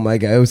 Oh my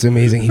God, it was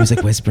amazing. He was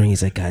like whispering.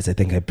 He's like, guys, I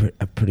think I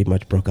pretty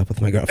much broke up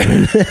with my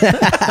girlfriend.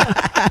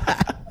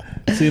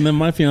 See, and then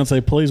my fiance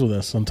plays with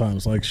us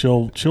sometimes. Like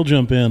she'll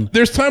jump in.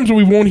 There's times when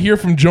we won't hear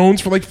from Jones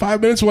for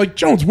 5 minutes. We're like,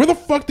 Jones, where the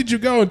fuck did you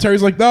go? And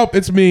Terry's like, nope,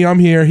 it's me. I'm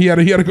here. He had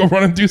to go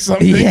run and do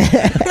something. Yeah.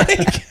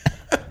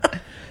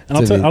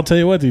 And I'll tell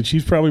you what, dude,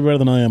 she's probably better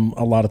than I am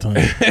a lot of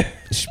times.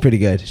 She's pretty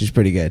good.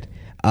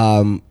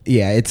 Yeah,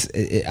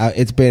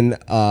 it's been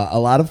a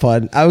lot of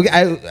fun.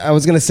 I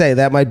was gonna say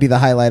that might be the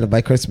highlight of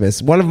my Christmas.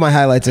 One of my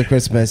highlights of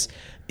Christmas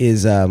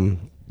is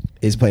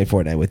playing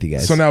Fortnite with you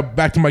guys. So now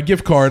back to my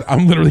gift card.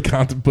 I'm literally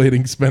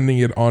contemplating spending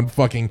it on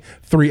fucking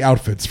 3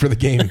 outfits for the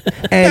game.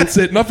 And that's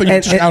it. Nothing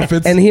but just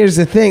outfits. And here's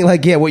the thing: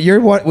 what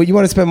you want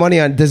to spend money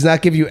on does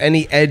not give you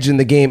any edge in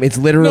the game. It's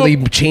literally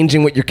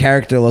changing what your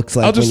character looks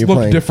like. I'll just when you're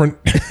look playing. different.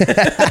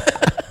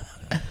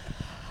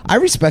 I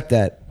respect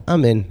that.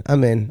 I'm in.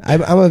 I'm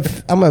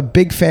a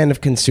big fan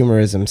of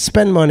consumerism.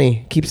 Spend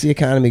money, keeps the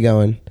economy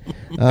going.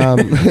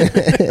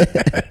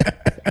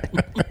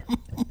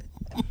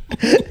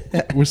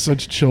 We're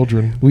such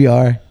children. We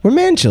are. We're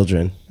man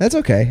children. That's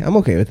okay. I'm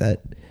okay with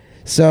that.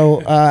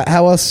 So,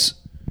 how else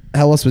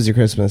was your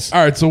Christmas?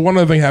 All right. So one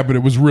other thing happened.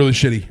 It was really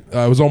shitty.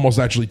 It was almost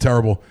actually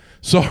terrible.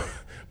 So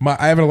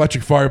I have an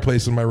electric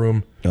fireplace in my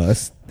room. Oh,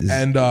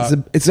 and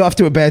it's off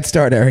to a bad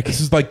start, Eric.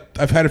 This is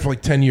I've had it for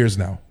 10 years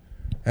now,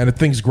 and the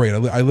thing's great.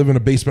 I live in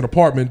a basement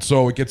apartment,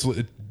 so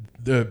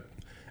the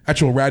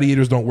actual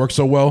radiators don't work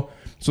so well.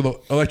 So the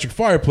electric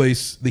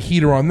fireplace, the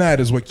heater on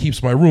that is what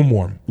keeps my room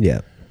warm.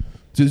 Yeah.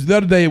 So the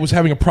other day, it was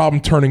having a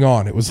problem turning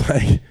on. It was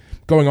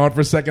going on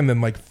for a second,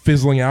 then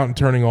fizzling out and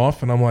turning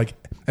off. And I'm like,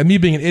 and me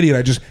being an idiot,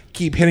 I just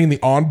keep hitting the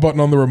on button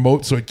on the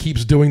remote so it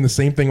keeps doing the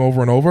same thing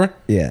over and over.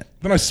 Yeah.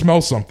 Then I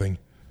smell something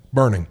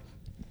burning.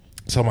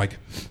 So I'm like,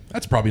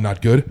 that's probably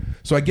not good.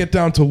 So I get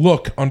down to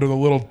look under the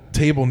little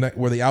table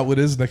where the outlet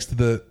is next to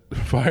the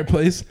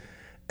fireplace,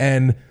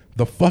 and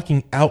the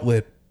fucking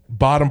outlet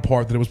bottom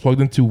part that it was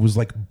plugged into was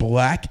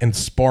black and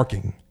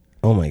sparking.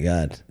 Oh my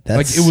God.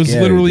 That's it was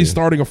scary, literally dude.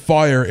 starting a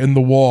fire in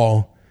the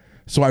wall.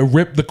 So I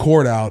ripped the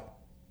cord out.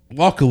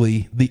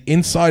 Luckily, the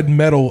inside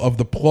metal of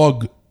the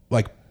plug,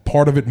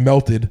 part of it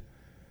melted,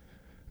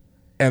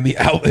 and the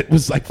outlet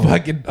was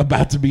fucking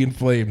about to be in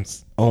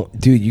flames. Oh,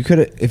 dude, you could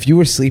have, if you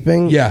were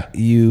sleeping,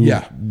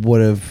 you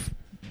would have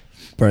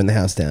burned the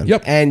house down.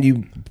 Yep. And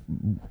you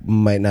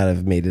might not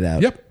have made it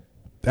out. Yep.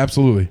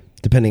 Absolutely.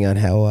 Depending on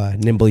how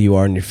nimble you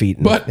are on your feet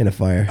in a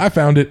fire. I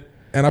found it,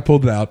 and I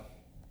pulled it out.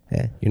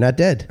 Yeah, you're not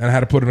dead. And I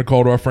had to put in a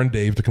call to our friend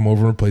Dave to come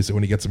over and replace it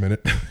when he gets a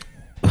minute.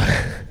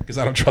 Because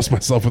I don't trust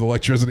myself with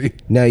electricity.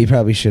 No, you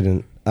probably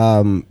shouldn't.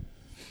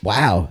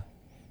 Wow.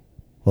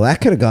 Well, that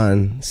could have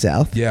gone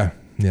south. Yeah.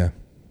 Do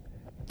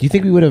you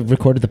think we would have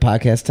recorded the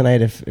podcast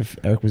tonight if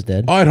Eric was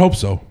dead? Oh, I'd hope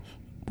so.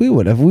 We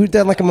would have. We would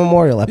have done a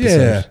memorial episode.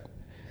 Yeah.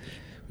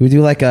 We would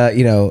do a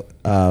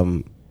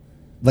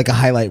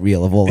highlight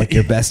reel of all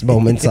your best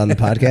moments on the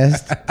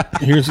podcast.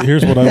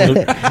 Here's what I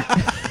would.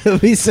 It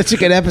would be such a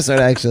good episode,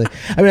 actually.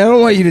 I mean, I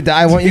don't want you to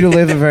die. I want you to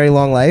live a very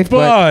long life.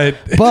 But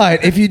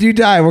if you do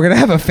die, we're going to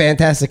have a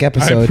fantastic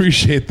episode. I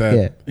appreciate that.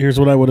 Yeah. Here's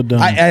what I would have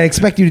done. I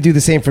expect you to do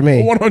the same for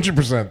me.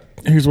 100%.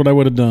 Here's what I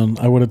would have done.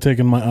 I would have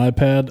taken my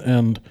iPad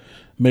and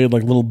made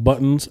little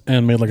buttons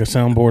and made a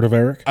soundboard of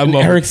Eric. I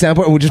love Eric's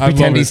soundboard. We'll just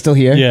pretend he's still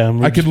here. Yeah,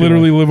 I could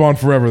literally live on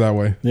forever that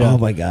way. Yeah. Oh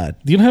my God.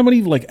 Do you know how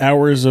many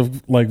hours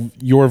of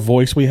your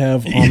voice we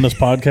have on this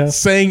podcast?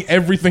 Saying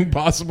everything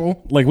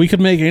possible. We could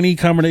make any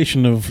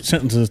combination of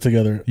sentences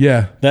together.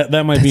 Yeah. That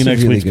might be That's a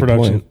next really week's good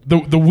production.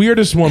 The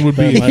weirdest one would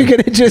be You're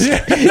going to just,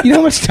 you know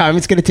how much time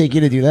it's going to take you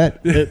to do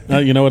that?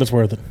 You know what? It's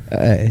worth it.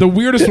 the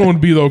weirdest one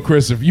would be though,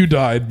 Chris, if you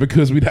died,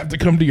 because we'd have to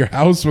come to your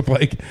house with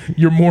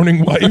your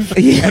mourning wife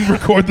and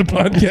record the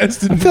podcast.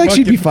 I feel like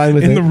she'd be fine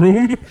with in it. the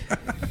room.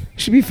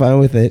 She'd be fine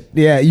with it.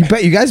 Yeah, you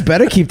guys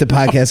better keep the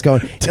podcast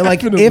going.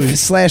 Definitely.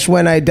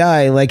 If/when I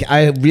die,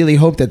 I really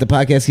hope that the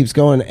podcast keeps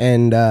going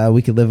and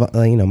we could live.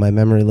 My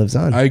memory lives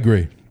on. I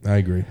agree.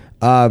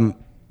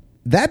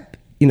 That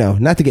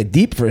not to get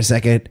deep for a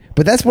second,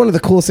 but that's one of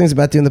the coolest things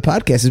about doing the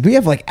podcast is we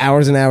have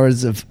hours and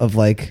hours of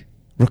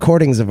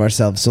recordings of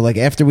ourselves. So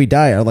after we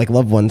die, our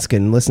loved ones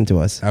can listen to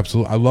us.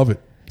 Absolutely, I love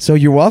it. So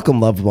you're welcome,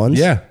 loved ones.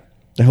 Yeah.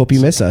 I hope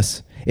you miss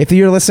us. If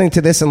you're listening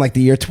to this in the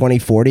year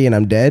 2040 and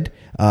I'm dead,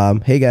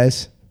 hey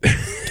guys.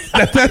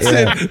 That's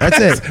it. That's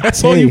it.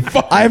 That's all you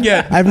fucking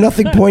get. I have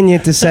nothing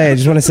poignant to say. I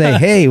just want to say,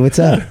 hey, what's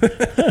up?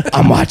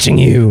 I'm watching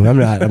you. I'm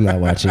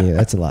not watching you.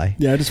 That's a lie.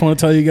 Yeah, I just want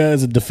to tell you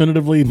guys that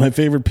definitively my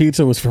favorite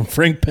pizza was from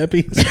Frank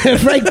Pepe's.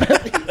 Frank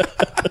Pepe.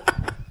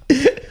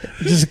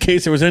 Just in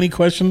case there was any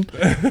question.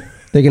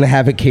 They're gonna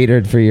have it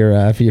catered for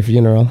your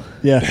funeral.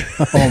 Yeah.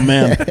 Oh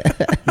man.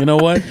 You know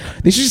what?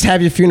 They should just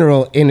have your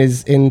funeral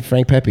in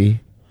Frank Pepe.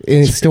 in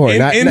his store,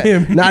 not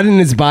him. not in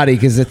his body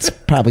because it's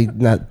probably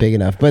not big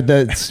enough. But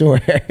the store.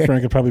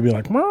 Frank could probably be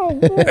like, "Why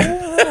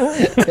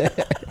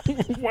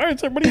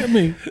is everybody at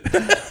me?"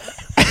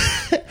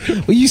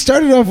 Well, you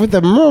started off with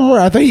the murmur.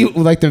 I thought you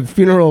like the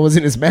funeral was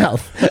in his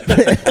mouth.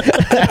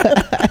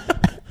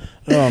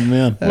 Oh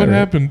man, What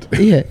happened?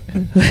 Yeah,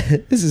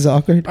 this is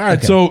awkward. All right,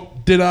 Okay. so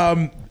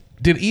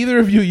did either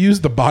of you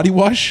use the body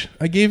wash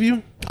I gave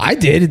you? I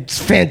did. It's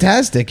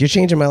fantastic. You're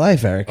changing my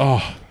life, Eric.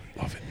 Oh,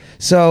 love it.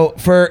 So,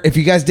 if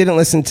you guys didn't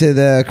listen to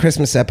the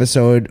Christmas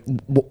episode,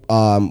 what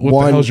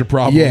the hell's your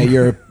problem? Yeah,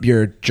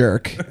 you're a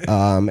jerk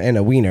and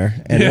a wiener.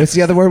 And Yeah. what's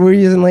the other word we're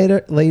using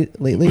lately? Later?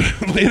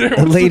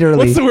 Laterly.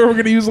 What's the word we're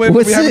going to use later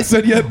we haven't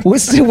said yet?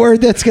 What's the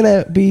word that's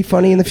going to be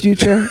funny in the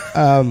future?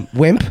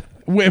 Wimp.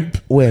 Wimp.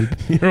 Wimp.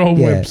 You're all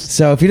Yeah. wimps.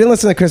 So if you didn't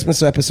listen to the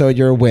Christmas episode,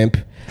 you're a wimp.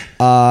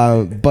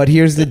 But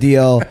here's the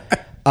deal.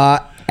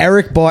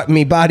 Eric bought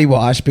me body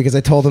wash because I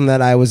told him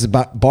that I was a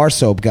bar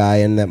soap guy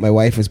and that my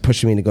wife was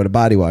pushing me to go to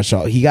body wash.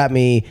 So he got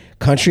me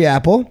Country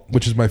Apple.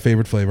 Which is my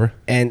favorite flavor.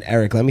 And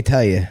Eric, let me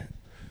tell you,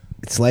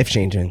 it's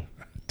life-changing.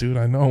 Dude,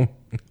 I know.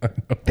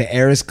 The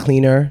air is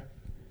cleaner.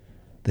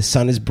 The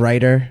sun is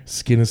brighter.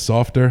 Skin is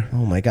softer.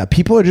 Oh my God.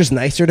 People are just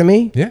nicer to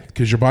me. Yeah,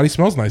 because your body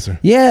smells nicer.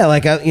 Yeah,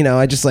 like,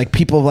 I just like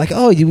people like,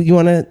 oh, you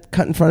want to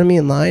cut in front of me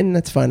in line?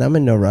 That's fine. I'm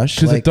in no rush.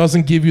 Because Like, it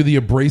doesn't give you the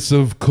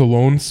abrasive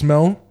cologne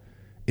smell.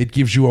 It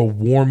gives you a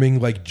warming,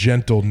 like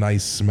gentle,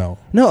 nice smell.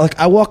 no, like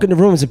I walk into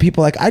rooms and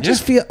people like, I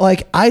just feel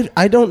like,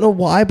 I don't know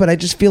why, but I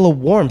just feel a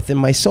warmth in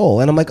my soul.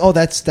 And I'm like, oh,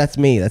 that's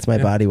me. That's my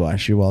body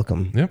wash. You're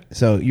welcome. Yep.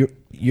 So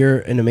you're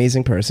an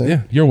amazing person.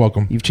 Yeah, you're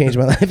welcome. You've changed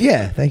my life.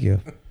 Yeah, thank you.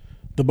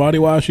 The body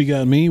wash you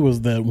got me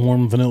was that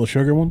warm vanilla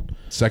sugar one,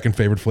 Second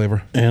favorite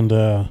flavor.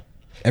 and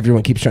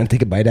Everyone keeps trying to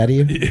take a bite out of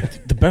you.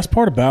 the best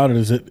part about it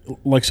is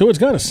so it's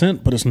got a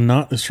scent, but it's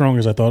not as strong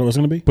as I thought it was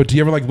going to be. But do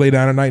you ever like lay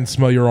down at night and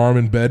smell your arm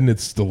in bed and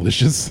it's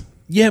delicious?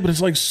 Yeah, but it's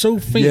like so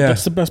faint. Yeah.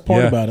 That's the best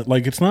part Yeah. about it.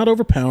 Like it's not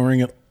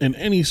overpowering in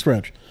any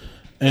stretch,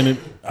 and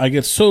I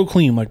get so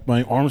clean. Like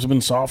my arms have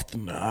been soft,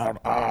 and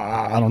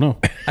I don't know.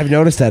 I've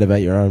noticed that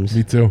about your arms.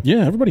 Me too.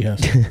 Yeah, everybody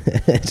has.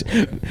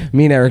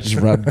 Me and Eric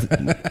just rubbed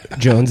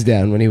Jones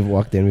down when he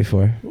walked in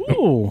before.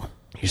 Ooh,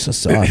 You're so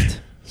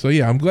soft. So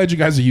yeah, I'm glad you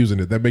guys are using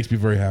it. That makes me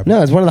very happy.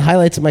 No, it's one of the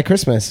highlights of my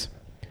Christmas.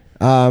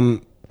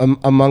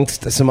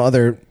 Amongst some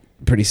other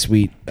pretty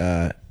sweet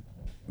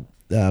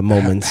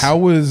moments. How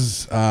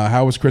was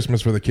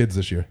Christmas for the kids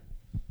this year?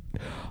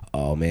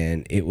 Oh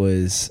man, it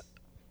was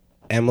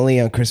Emily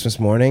on Christmas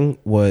morning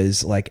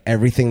was like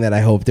everything that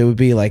I hoped it would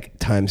be, like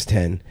times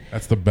 10.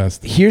 That's the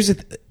best.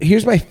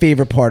 Here's my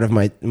favorite part of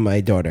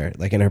my daughter,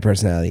 like in her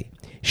personality.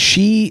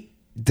 She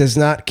does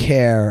not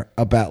care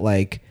about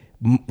like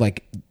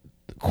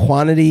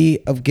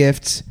quantity of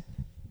gifts,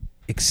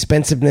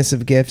 expensiveness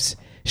of gifts.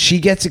 She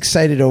gets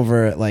excited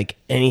over like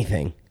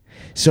anything.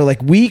 So like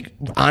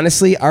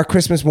honestly, our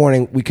Christmas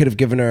morning, we could have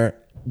given her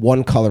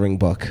one coloring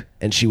book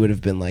and she would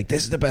have been like,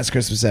 this is the best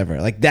Christmas ever.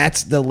 Like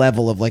that's the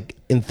level of like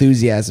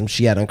enthusiasm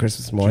she had on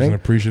Christmas She's morning. an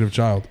appreciative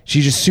child.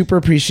 She's just super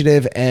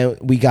appreciative, and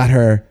we got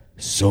her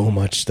so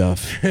much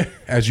stuff.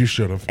 As you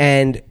should have.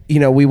 And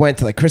we went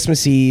to like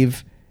Christmas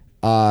Eve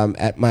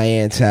at my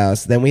aunt's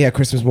house. Then we had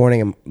Christmas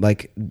morning,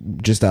 like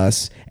just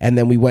us, and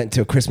then we went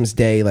to a Christmas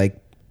Day like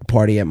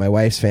party at my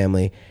wife's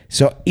family.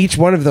 So each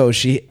one of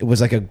those, it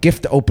was like a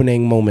gift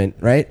opening moment,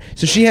 right?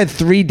 So she had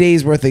 3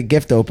 days worth of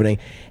gift opening,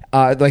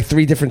 like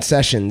 3 different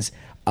sessions.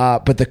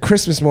 But the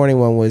Christmas morning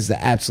one was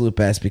the absolute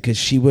best because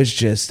she was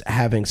just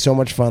having so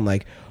much fun.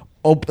 Like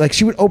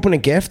she would open a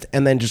gift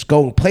and then just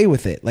go and play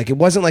with it. Like it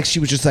wasn't like she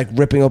was just like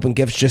ripping open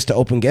gifts just to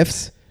open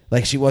gifts.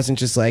 Like she wasn't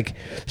just like,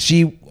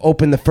 she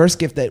opened the first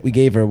gift that we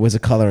gave her was a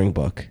coloring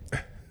book.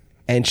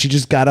 And she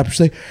just got up, she's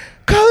like,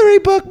 coloring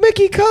book,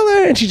 Mickey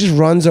color. And she just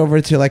runs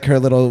over to like her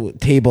little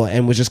table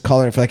and was just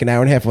coloring for like an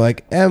hour and a half. We're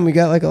like, we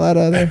got like a lot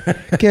of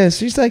other gifts.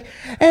 She's like,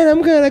 and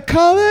I'm going to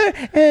color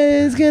and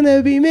it's going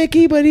to be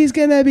Mickey, but he's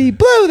going to be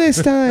blue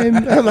this time.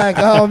 I'm like,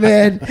 oh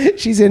man,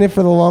 she's in it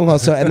for the long haul.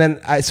 So, and then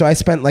I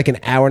spent like an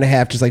hour and a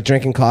half just like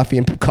drinking coffee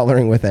and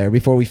coloring with her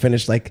before we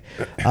finished like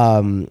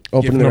opening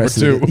the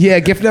rest of it. Yeah,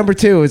 gift number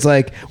 2 was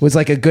like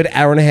a good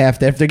hour and a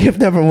half after gift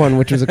number 1,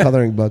 which was a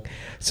coloring book.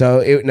 So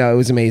it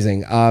was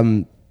amazing.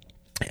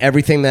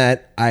 Everything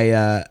that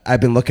I've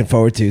been looking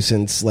forward to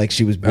since like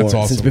she was born, That's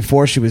awesome. since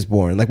before she was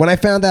born. Like when I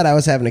found out I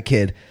was having a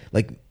kid,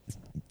 like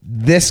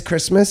this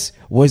Christmas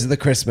was the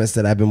Christmas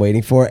that I've been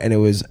waiting for, and it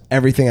was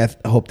everything I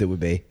hoped it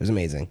would be. It was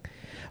amazing.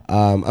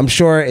 I'm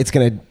sure it's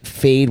gonna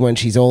fade when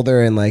she's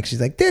older and like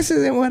she's like, this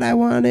isn't what I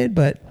wanted,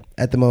 but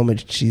at the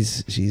moment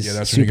she's Yeah, that's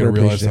when super you're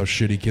gonna realize how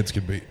appreciative. shitty kids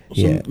can be. so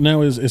Yeah.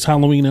 now is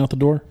Halloween out the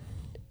door?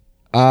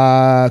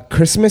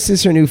 Christmas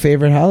is her new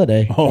favorite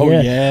holiday. Oh,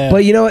 yeah.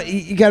 But you know what?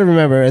 You got to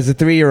remember, as a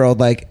 3-year-old,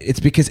 like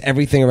it's because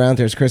everything around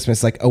her is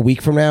Christmas. Like a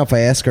week from now, if I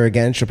ask her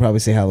again, she'll probably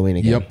say Halloween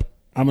again. Yep.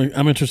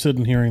 I'm interested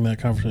in hearing that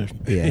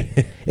conversation. Yeah.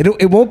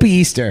 It won't be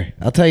Easter.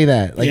 I'll tell you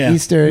that. Like Yeah.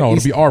 Easter. No, it'll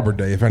Easter- be Arbor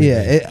Day if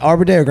anything. yeah,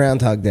 Arbor Day or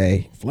Groundhog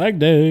Day. Flag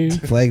Day.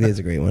 Flag Day is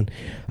a great one.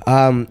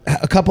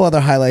 A couple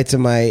other highlights of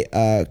my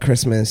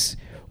Christmas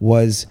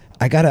was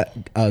I got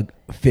a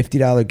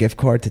 $50 gift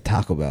card to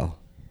Taco Bell.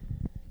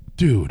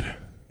 Dude,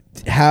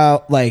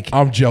 How like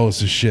I'm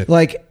jealous as shit.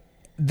 like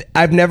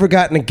I've never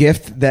gotten a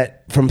gift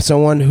that from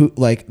someone who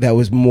like that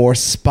was more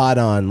spot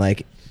on.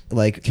 Like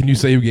Can you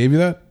say who gave you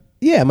that?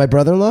 yeah, my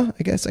brother-in-law.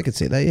 I guess I could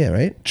say that. Yeah,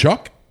 right.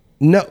 Chuck?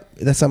 No,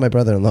 that's not my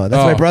brother-in-law.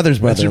 That's my brother's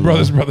brother-in-law. That's your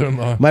brother's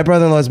brother-in-law. My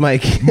brother-in-law is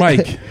Mike.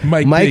 Mike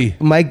D.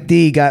 Mike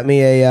D got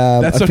me a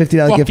That's a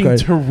 $50 gift fucking card.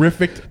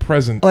 terrific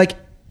present. Like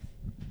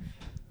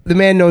the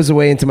man knows the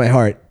way into my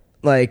heart.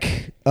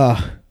 Like,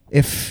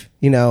 if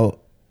you know,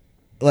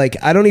 like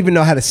I don't even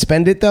know how to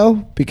spend it though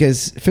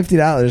because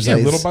 $50. Yeah,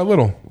 little by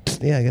little.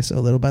 Yeah, I guess so,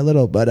 little by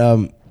little. But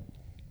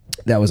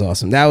that was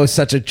awesome. That was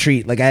such a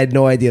treat. Like I had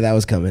no idea that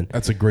was coming.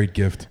 That's a great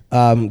gift.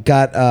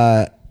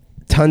 Got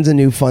tons of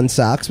new fun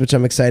socks, which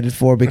I'm excited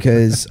for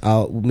because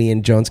me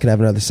and Jones can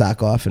have another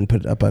sock off and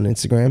put it up on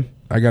Instagram.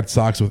 I got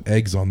socks with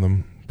eggs on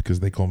them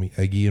because they call me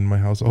Eggy in my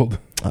household.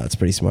 Oh, that's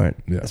pretty smart.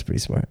 Yeah. That's pretty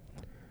smart.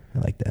 I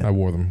like that. I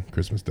wore them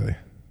Christmas Day.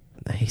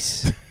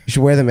 Nice. You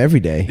should wear them every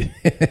day.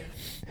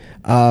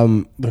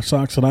 The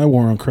socks that I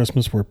wore on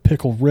Christmas were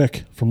Pickle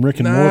Rick from Rick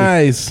and Morty.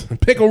 Nice.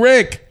 Pickle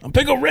Rick. I'm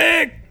Pickle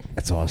Rick.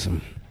 That's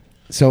awesome.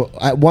 So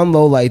one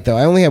low light though.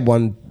 I only have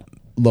one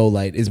low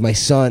light is my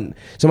son.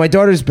 So my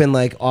daughter's been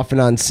like off and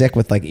on sick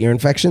with like ear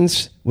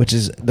infections, which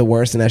is the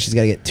worst. And now she's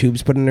got to get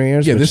tubes put in her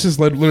ears. Yeah, this is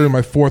literally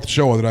my 4th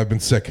show that I've been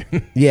sick.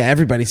 Yeah,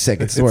 everybody's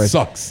sick. It's the It worst.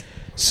 sucks.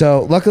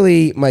 So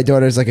luckily my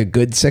daughter's like a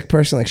good sick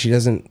person. Like she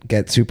doesn't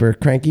get super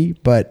cranky.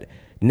 But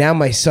now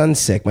my son's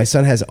sick. My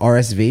son has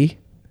RSV,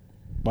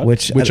 What?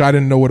 which I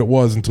didn't know what it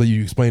was until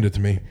you explained it to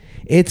me.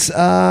 it's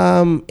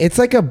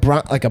like a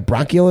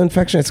bronchial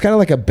infection. It's kind of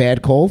like a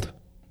bad cold,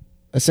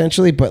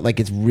 essentially, but like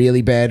it's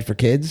really bad for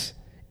kids,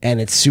 and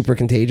it's super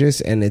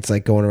contagious, and it's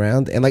like going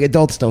around, and like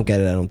adults don't get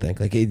it. I don't think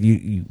like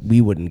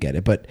we wouldn't get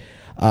it, but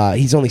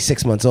he's only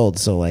 6 months old,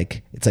 so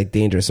like it's like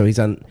dangerous. So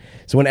So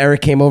when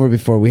Erik came over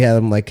before, we had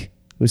him like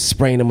was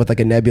spraying him with like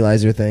a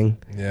nebulizer thing.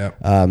 Yeah.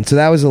 So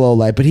that was a little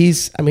light, but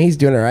he's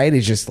doing all right.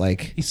 He's just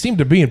like He seemed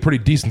to be in pretty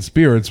decent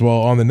spirits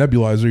while on the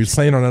nebulizer. He's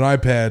playing on an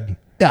iPad.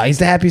 yeah, he's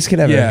the happiest kid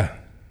ever. Yeah.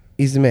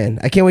 He's the man.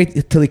 I can't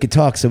wait till he could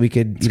talk so we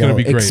could gonna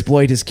be great.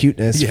 exploit his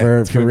cuteness Yeah,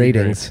 it's for gonna be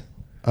ratings.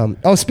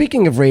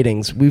 Speaking of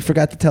ratings, we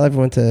forgot to tell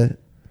everyone to.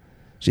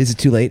 Is it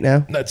too late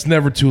now? That's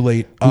never too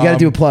late. We got to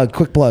do a plug.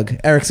 Quick plug.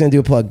 Eric's gonna do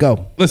a plug.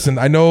 Go. Listen,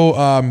 I know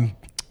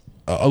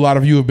a lot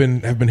of you have been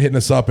hitting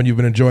us up and you've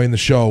been enjoying the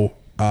show.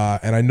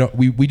 And I know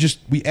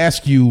we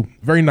ask you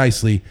very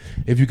nicely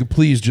if you could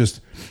please just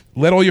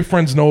let all your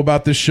friends know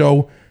about this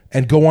show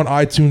and go on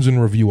iTunes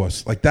and review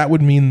us. Like that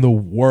would mean the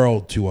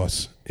world to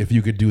us if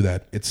you could do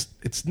that. It's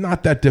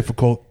not that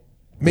difficult.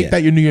 Make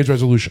that your New Year's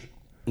resolution.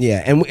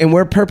 Yeah, and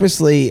we're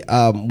purposely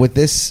with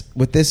this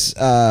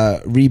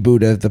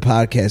reboot of the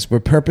podcast, we're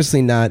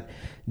purposely not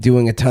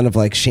doing a ton of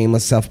like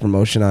shameless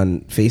self-promotion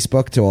on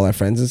Facebook to all our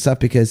friends and stuff,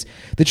 because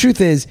the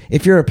truth is,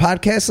 if you're a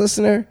podcast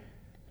listener,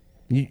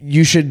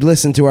 you should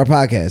listen to our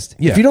podcast.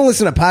 Yeah. If you don't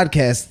listen to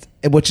podcasts,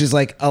 which is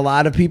like a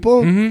lot of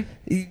people,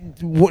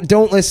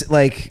 don't listen.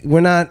 Like we're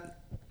not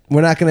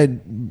going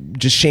to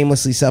just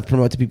shamelessly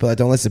self-promote to people that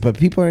don't listen, but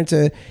people are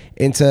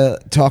into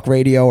talk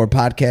radio or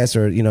podcasts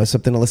or, you know,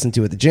 something to listen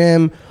to at the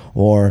gym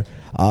or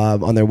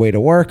on their way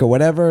to work or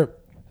whatever.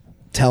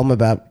 Tell them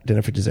about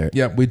Dinner for Dessert.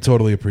 Yeah, we'd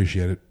totally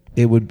appreciate it.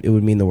 It would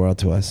mean the world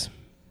to us.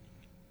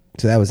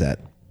 So that was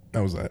that.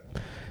 That was that.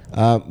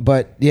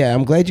 But yeah,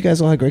 I'm glad you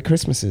guys all had great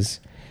Christmases.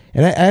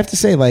 And I have to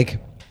say,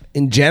 like,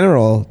 in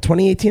general,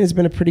 2018 has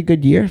been a pretty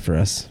good year for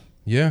us.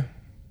 Yeah.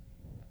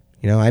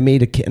 You know, I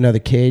made another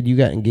kid. You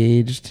got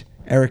engaged.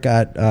 Erik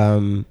got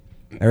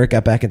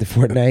back into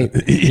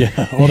Fortnite.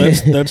 Yeah, well,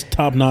 that's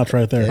top notch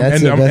right there.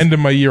 Yeah. I'm ending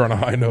my year on a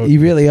high note. You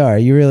really are.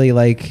 You really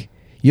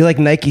you're like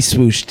Nike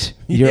swooshed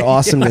your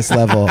awesomeness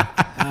level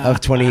of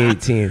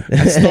 2018.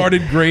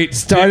 Started great.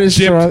 Started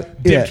strong.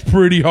 Dipped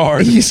pretty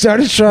hard. You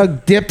started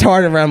strong, dipped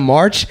hard around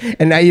March,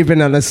 and now you've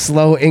been on a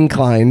slow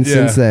incline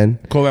since then.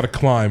 Call that a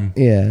climb.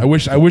 Yeah. I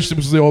wish this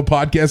was the old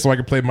podcast so I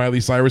could play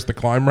Miley Cyrus The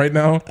Climb right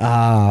now.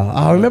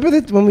 Remember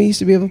that when we used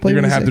to be able to play You're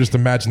going to music? have to just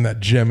imagine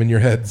that gem in your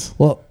heads.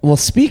 Well,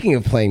 speaking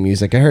of playing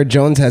music, I heard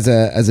Jones has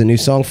a new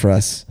song for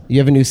us. You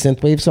have a new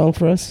synthwave song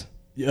for us?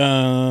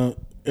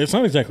 It's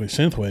not exactly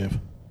synthwave.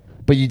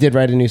 But you did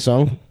write a new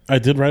song? I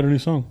did write a new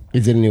song.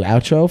 Is it a new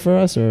outro for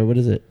us, or what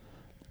is it?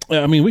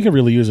 I mean, we could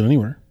really use it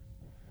anywhere.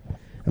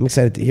 I'm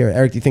excited to hear it.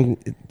 Eric, do you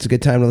think it's a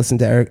good time to listen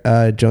to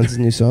Eric Jones'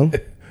 new song?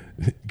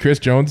 Chris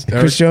Jones.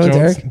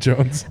 Eric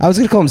Jones. I was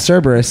going to call him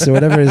Cerberus or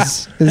whatever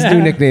his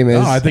new nickname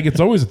is. No, I think it's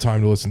always a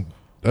time to listen.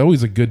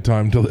 Always a good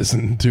time to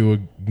listen to a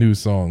new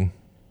song.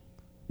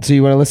 So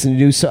you want to listen to a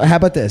new song? How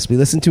about this? We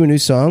listen to a new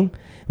song,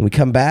 and we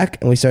come back,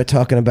 and we start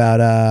talking about,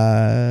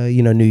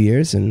 New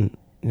Year's and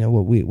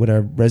what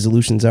our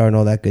resolutions are and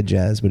all that good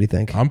jazz. What do you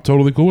think? I'm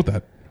totally cool with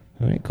that.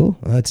 All right, cool.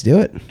 Well, let's do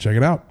it. Check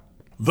it out.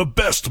 The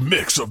best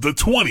mix of the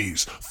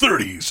 20s,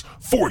 30s,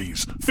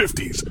 40s,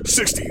 50s,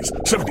 60s,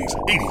 70s,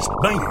 80s,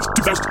 90s,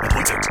 2000s, and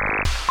 2010s.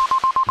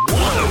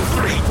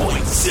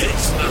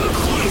 103.6 The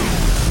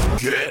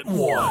Clue. Get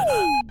one.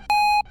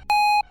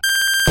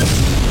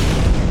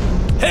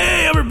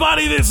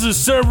 everybody, this is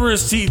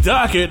Cerberus T.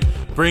 Dockett,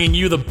 bringing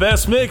you the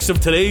best mix of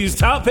today's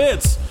top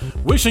hits.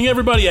 Wishing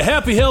everybody a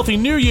happy, healthy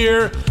new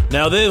year.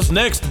 Now this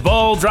next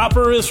ball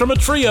dropper is from a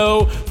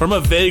trio from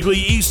a vaguely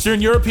Eastern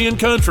European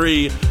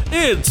country.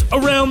 It's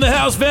Around the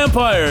House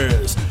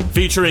Vampires,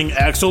 featuring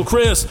Axel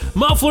Chris,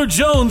 Muffler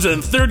Jones,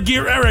 and Third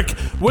Gear Erik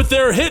with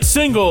their hit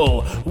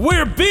single,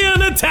 We're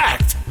Being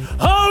Attacked.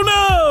 Oh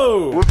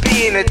no! We're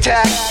being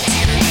attacked.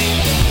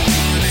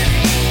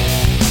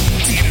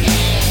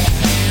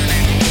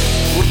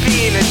 We're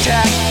being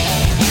attacked.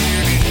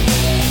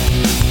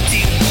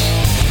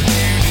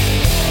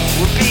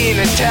 We're being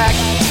attacked.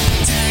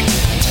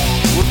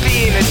 We're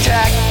being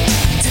attacked.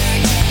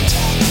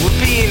 We're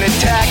being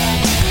attacked.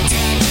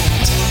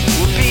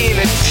 We're being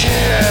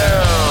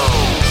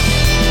attacked.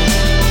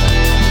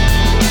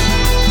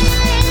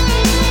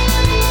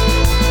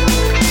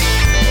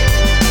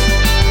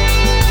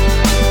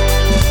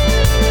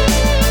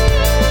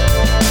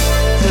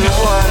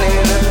 One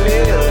in a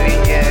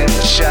million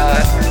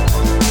shot.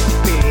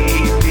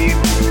 Baby,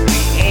 we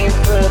aim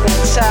for the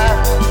top,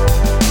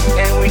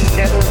 and we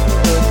never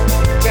look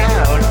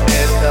down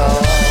at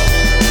all.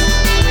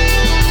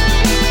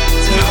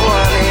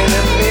 One in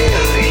a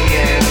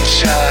million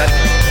shot.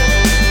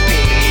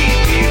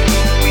 Baby,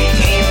 we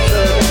aim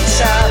for the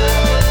top,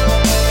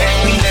 and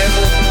we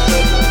never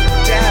look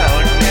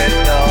down at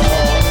all.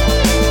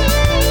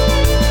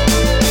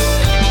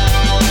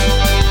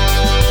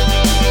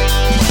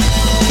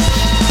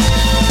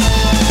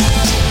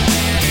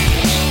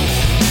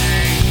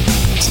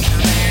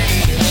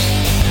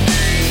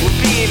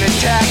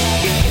 Attacked.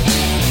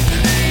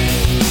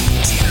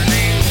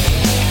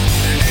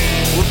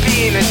 We're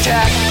being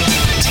attacked.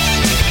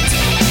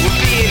 We're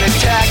being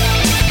attacked.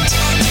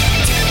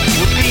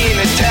 We're being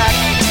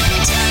attacked.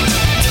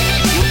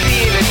 We're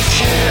being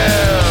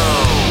attacked.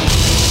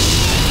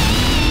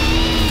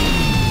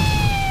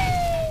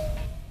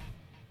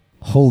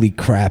 Holy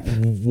crap.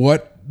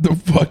 What the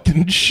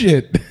fucking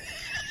shit?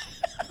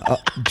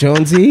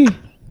 Jonesy,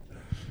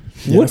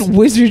 what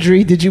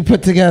wizardry did you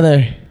put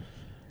together?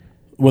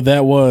 What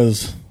that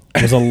was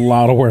a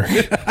lot of work.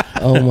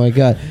 Oh my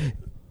God.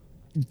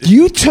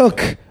 You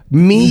took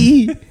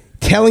me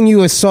telling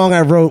you a song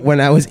I wrote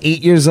when I was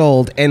 8 years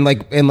old and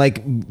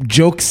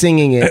joke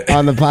singing it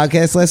on the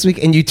podcast last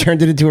week, and you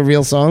turned it into a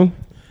real song?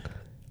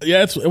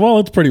 Yeah, it's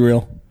pretty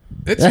real.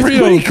 It's That's real.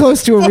 pretty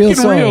close to a real Fucking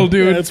song. real,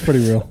 dude. Yeah, it's pretty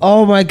real.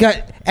 Oh my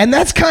God. And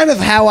that's kind of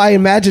how I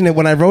imagined it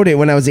when I wrote it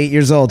when I was 8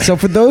 years old. So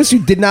for those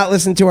who did not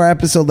listen to our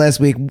episode last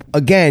week,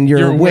 again,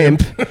 you're a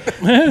wimp.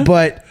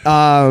 But,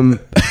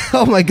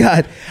 oh my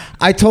God.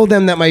 I told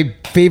them that my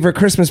favorite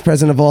Christmas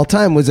present of all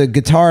time was a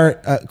guitar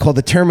called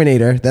the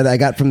Terminator that I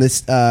got from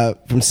this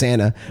from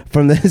Santa,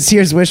 from the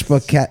Sears Wish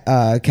Book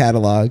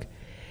catalog.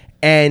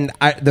 And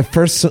the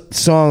first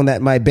song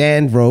that my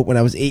band wrote when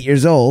I was 8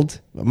 years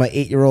old, my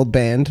 8-year-old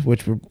band,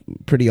 which were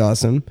pretty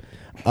awesome,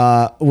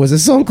 was a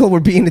song called We're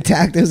Being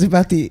Attacked. It was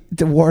about the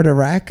war in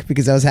Iraq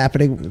because that was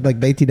happening like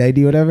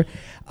 1990 or whatever.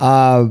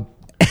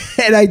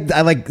 And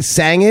I like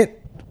sang it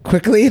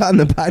quickly on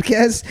the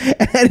podcast,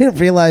 and I didn't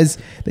realize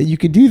that you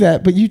could do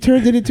that, but you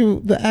turned it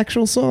into the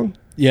actual song.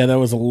 Yeah, that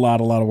was a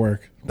lot of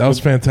work. That was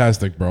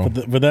fantastic, bro.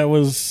 But that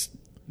was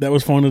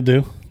fun to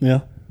do.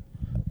 Yeah.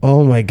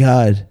 Oh my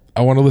God.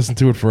 I want to listen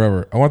to it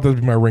forever. I want that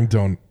to be my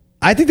ringtone.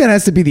 I think that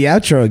has to be the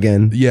outro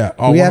again. Yeah,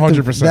 We have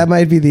to- 100%. that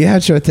might be the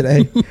outro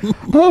today.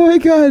 Oh my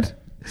God.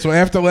 So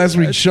after last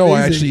week's That's show,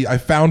 amazing. I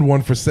found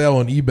one for sale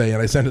on eBay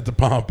and I sent it to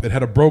Pomp. It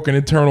had a broken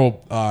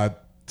internal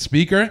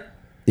speaker,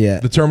 Yeah.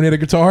 the Terminator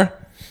guitar,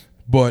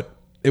 but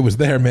it was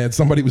there, man.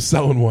 Somebody was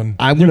selling one.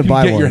 I'm going to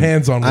buy get one. your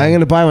hands on one. I'm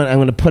going to buy one. I'm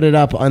going to put it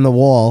up on the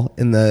wall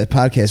in the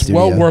podcast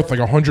studio. well worth like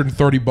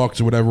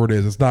 $130 or whatever it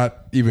is. It's not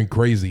even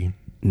crazy.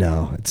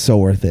 No, it's so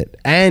worth it.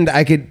 And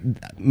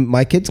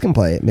my kids can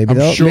play it. Maybe I'm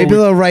they'll sure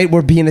they'll write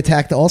We're Being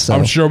Attacked also.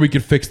 I'm sure we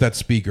could fix that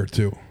speaker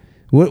too.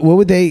 What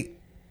would they?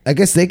 I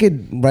guess they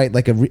could write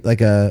like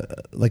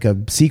a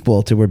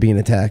sequel to We're Being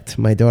Attacked.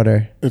 My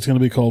daughter. It's going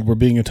to be called We're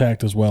Being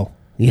Attacked as well.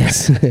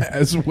 Yes.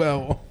 As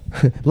well.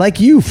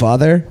 Like you,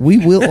 Father. We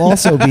will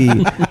also be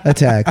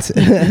attacked.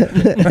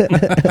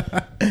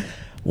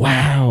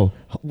 Wow,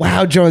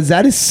 Jones,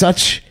 that is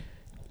such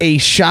a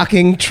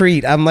shocking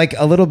treat. I'm like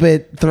a little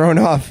bit thrown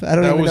off. I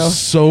don't That even know. was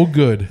so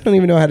good. I don't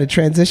even know how to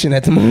transition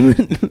at the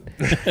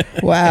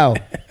moment. Wow.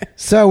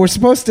 So we're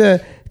supposed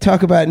to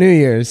talk about New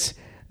Year's,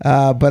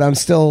 but I'm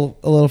still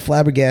a little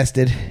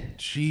flabbergasted.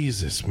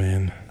 Jesus,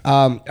 man.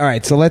 All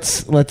right, so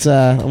let's.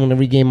 I'm going to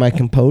regain my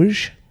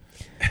composure,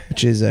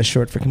 which is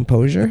short for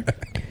composure.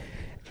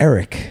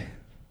 Erik,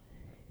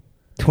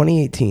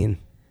 2018,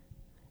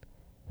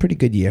 pretty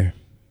good year.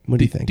 What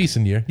do you think?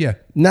 Decent year. Yeah.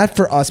 Not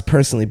for us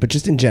personally, but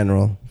just in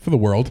general. For the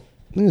world.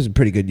 I think it was a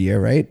pretty good year,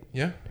 right?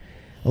 Yeah.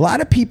 A lot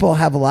of people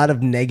have a lot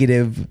of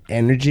negative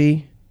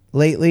energy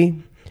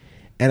lately,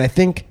 and I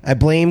think I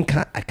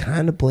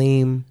kind of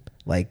blame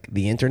like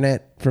the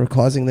internet for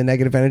causing the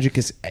negative energy,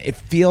 because it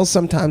feels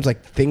sometimes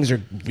like things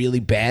are really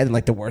bad and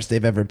like the worst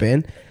they've ever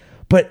been,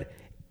 but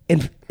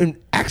in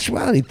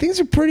actuality, things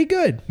are pretty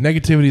good.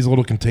 Negativity is a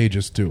little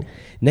contagious too.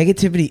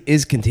 Negativity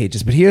is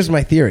contagious, but here's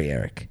my theory,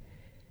 Eric.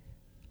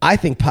 I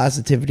think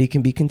positivity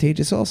can be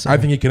contagious also. I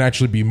think it can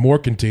actually be more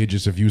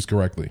contagious if used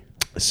correctly.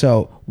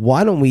 So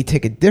why don't we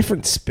take a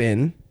different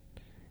spin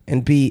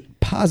and be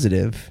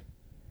positive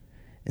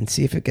and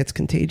see if it gets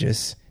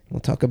contagious? We'll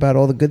talk about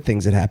all the good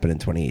things that happened in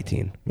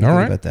 2018. What do you All think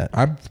right. about that?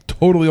 I'm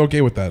totally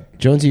okay with that.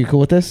 Jonesy, you cool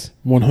with this?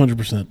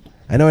 100%.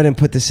 I know I didn't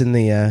put this in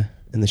the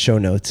show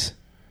notes.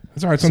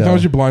 That's all right.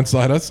 Sometimes So- you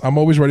blindside us. I'm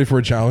always ready for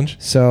a challenge.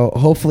 So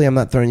hopefully I'm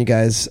not throwing you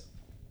guys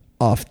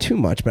off too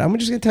much, but I'm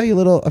just going to tell you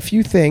a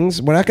few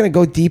things. We're not going to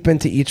go deep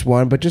into each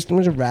one, but just I'm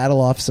going to rattle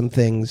off some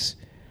things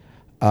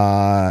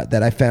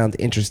that I found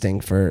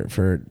interesting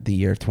for the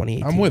year of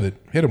 2018. I'm with it.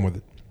 Hit him with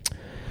it.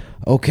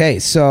 Okay,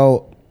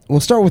 so we'll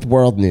start with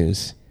world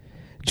news.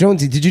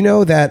 Jonesy, did you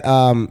know that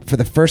for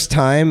the first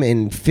time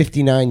in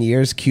 59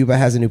 years, Cuba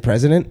has a new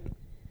president?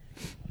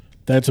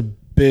 That's a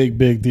big,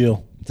 big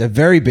deal. It's a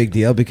very big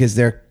deal because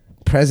their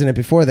president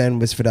before then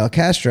was Fidel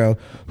Castro,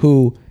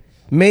 who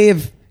may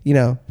have,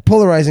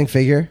 polarizing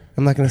figure.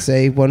 I'm not going to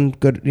say one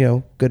good,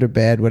 good or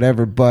bad,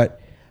 whatever,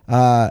 but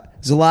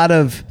there's a lot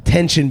of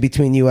tension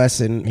between U.S.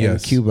 and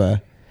Yes.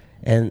 Cuba,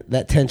 and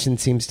that tension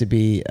seems to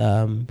be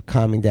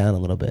calming down a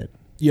little bit.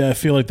 Yeah, I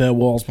feel like that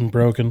wall's been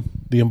broken.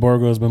 The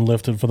embargo has been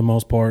lifted for the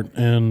most part,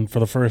 and for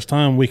the first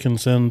time, we can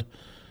send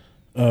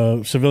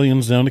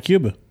civilians down to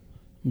Cuba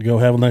to go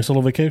have a nice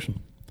little vacation.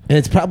 And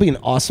it's probably an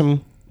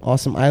awesome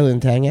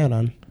island to hang out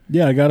on.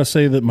 Yeah, I got to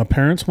say that my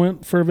parents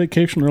went for a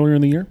vacation earlier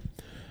in the year,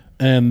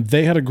 and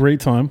they had a great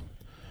time.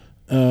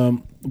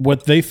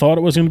 What they thought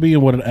it was going to be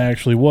and what it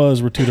actually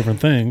was were two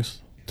different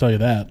things, I'll tell you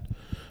that.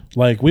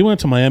 Like, we went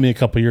to Miami a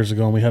couple years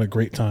ago, and we had a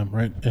great time,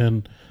 right?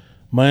 And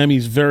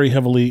Miami's very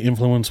heavily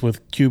influenced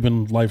with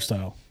Cuban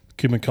lifestyle,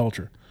 Cuban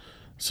culture.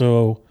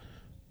 So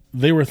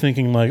they were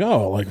thinking like,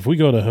 if we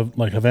go to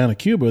Havana,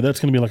 Cuba, that's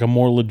going to be like a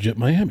more legit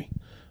Miami.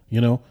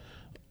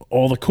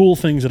 All the cool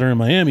things that are in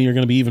Miami are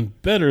going to be even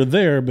better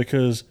there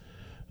because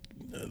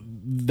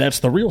that's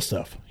the real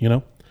stuff,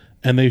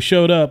 And they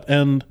showed up,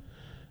 and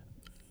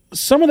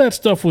some of that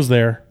stuff was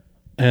there,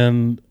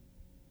 and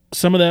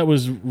some of that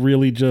was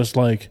really just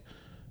like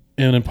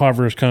an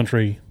impoverished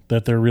country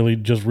that they're really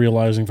just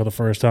realizing for the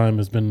first time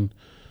has been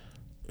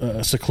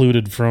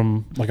secluded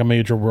from like a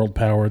major world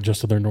power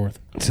just to their north.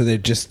 So they're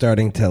just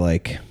starting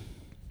to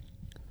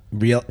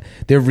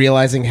they're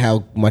realizing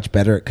how much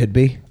better it could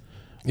be.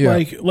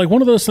 Yeah. Like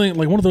one of those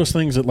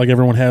things that like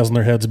everyone has in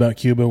their heads about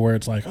Cuba, where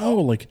it's like,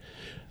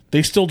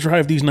 they still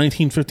drive these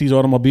 1950s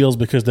automobiles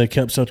because they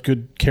kept such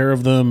good care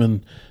of them,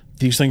 and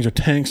these things are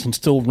tanks and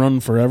still run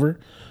forever.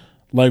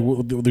 Like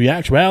the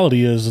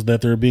actuality is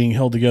that they're being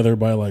held together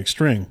by like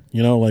string,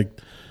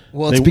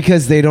 Well, it's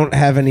because they don't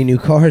have any new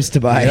cars to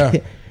buy. Yeah.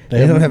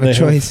 They don't have a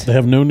choice. They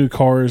have no new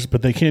cars,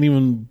 but they can't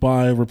even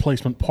buy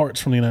replacement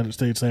parts from the United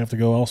States. They have to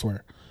go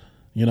elsewhere.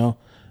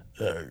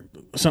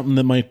 Something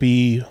that might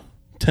be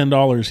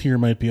 $10 here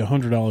might be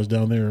 $100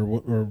 down there,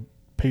 or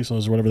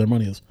pesos, or whatever their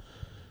money is.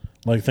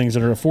 Like things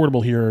that are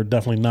affordable here are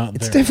definitely not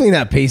It's there. definitely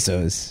not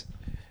pesos.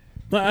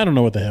 I don't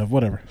know what they have.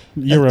 Whatever.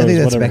 Euros, I think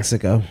that's whatever.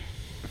 Mexico.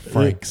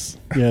 Francs.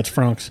 Yeah, it's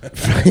francs. I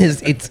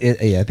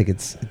think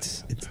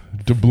it's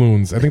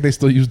Doubloons. I think they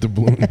still use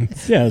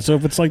doubloons. Yeah, so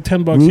if it's like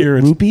 $10 here,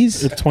 it's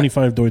rupees? It's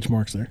 25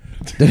 Deutschmarks there.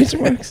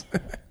 Deutschmarks.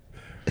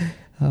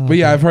 But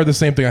yeah, I've heard the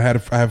same thing. I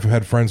have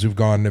had friends who've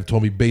gone and have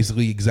told me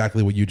basically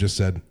exactly what you just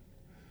said.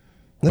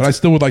 But I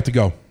still would like to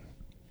go.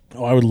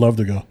 Oh, I would love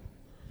to go.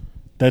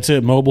 That's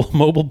it.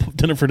 Mobile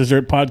dinner for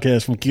dessert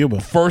podcast from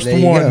Cuba. First There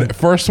you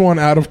go. one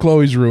out of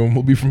Chloe's room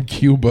will be from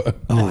Cuba.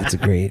 Oh, that's a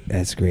great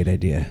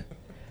idea.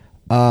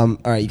 All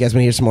right, you guys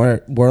want to hear some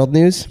more world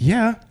news?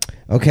 Yeah.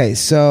 Okay,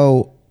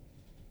 so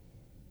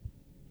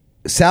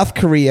South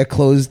Korea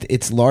closed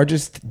its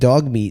largest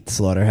dog meat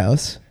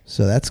slaughterhouse,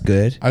 so that's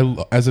good.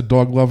 As a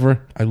dog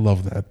lover, I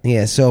love that.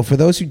 Yeah, so for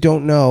those who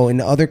don't know, in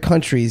other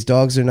countries,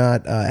 dogs are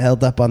not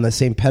held up on the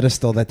same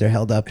pedestal that they're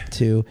held up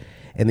to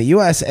in the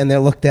U.S., and they're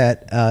looked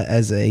at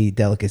as a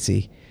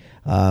delicacy.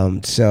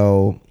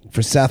 So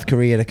for South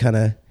Korea to kind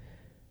of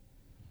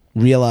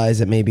realize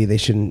that maybe they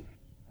shouldn't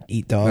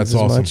eat dogs That's as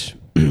awesome. much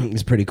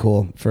is pretty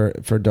cool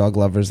for dog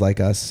lovers like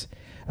us.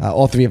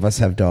 All three of us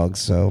have dogs,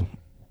 so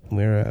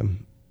we're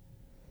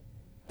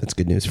that's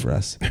good news for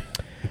us.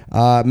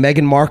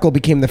 Meghan Markle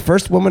became the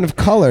first woman of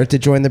color to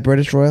join the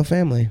British royal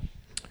family.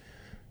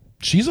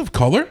 She's of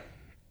color?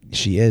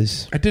 She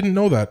is. I didn't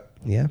know that.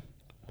 Yeah.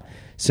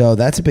 So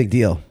that's a big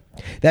deal.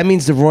 That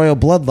means the royal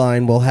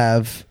bloodline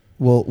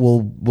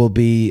will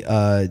be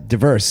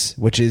diverse,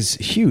 which is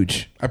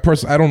huge. I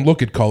don't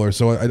look at color,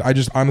 so I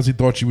just honestly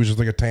thought she was just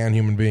like a tan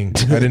human being.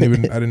 I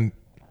didn't.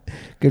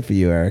 Good for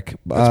you, Eric.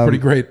 That's pretty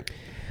great.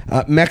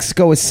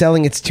 Mexico is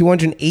selling its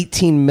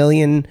 $218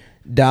 million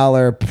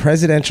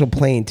presidential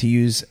plane to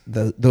use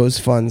those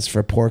funds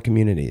for poor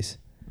communities.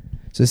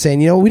 So saying,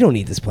 we don't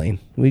need this plane.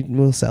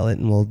 We'll sell it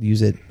and we'll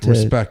use it to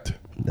Respect.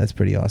 That's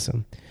pretty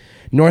awesome.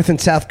 North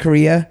and South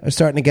Korea are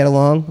starting to get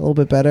along a little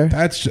bit better.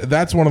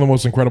 That's one of the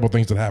most incredible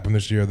things that happened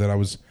this year that I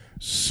was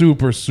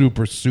super,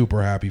 super,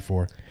 super happy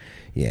for.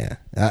 Yeah,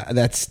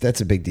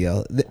 that's a big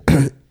deal.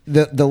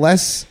 The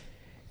less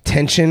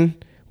tension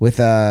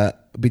with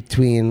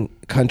between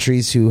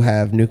countries who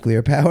have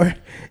nuclear power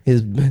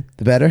is the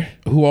better.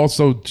 Who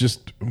also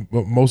just,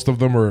 most of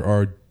them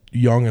are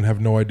young and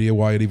have no idea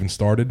why it even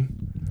started.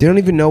 They don't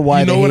even know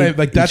why they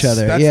hate that's each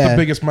other.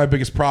 That's my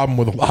biggest problem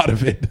with a lot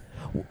of it.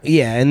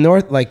 Yeah, and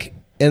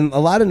and a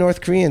lot of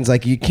North Koreans,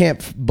 like, you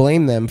can't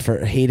blame them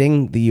for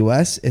hating the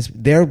U.S.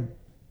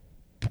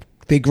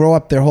 They grow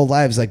up their whole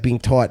lives like being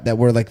taught that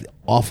we're like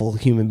awful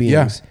human beings.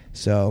 Yeah.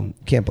 So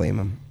can't blame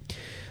them.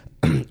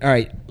 All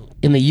right.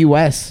 In the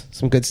U.S.,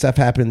 some good stuff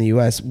happened in the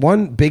U.S.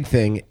 One big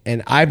thing,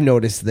 and I've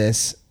noticed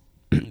this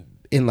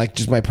in like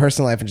just my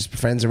personal life and just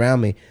friends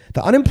around me,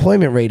 the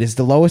unemployment rate is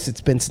the lowest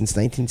it's been since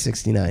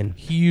 1969.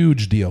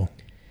 Huge deal.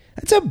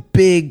 That's a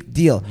big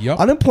deal. Yep.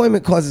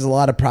 Unemployment causes a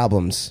lot of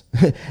problems.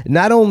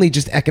 Not only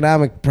just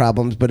economic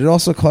problems, but it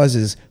also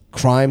causes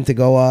crime to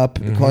go up.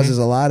 It causes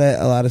a lot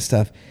of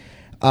stuff.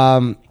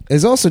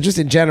 There's also just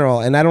in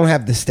general, and I don't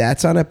have the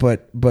stats on it,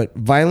 but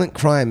violent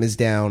crime is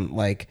down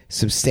like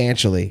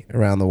substantially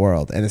around the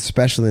world, and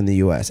especially in the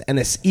U.S., and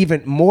it's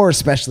even more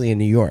especially in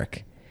New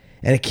York,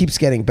 and it keeps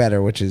getting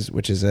better, which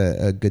is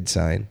a good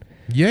sign.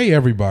 Yay,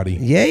 everybody!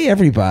 Yay,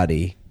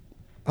 everybody!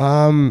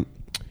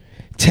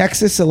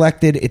 Texas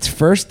elected its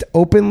first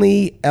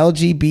openly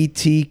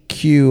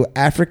LGBTQ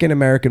African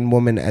American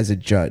woman as a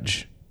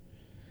judge.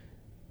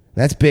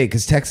 That's big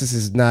because Texas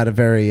is not a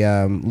very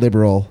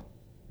liberal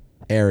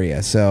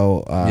area,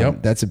 so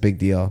that's a big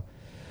deal.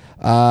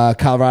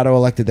 Colorado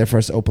elected their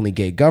first openly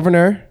gay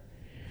governor.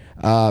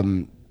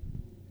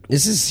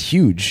 This is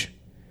huge.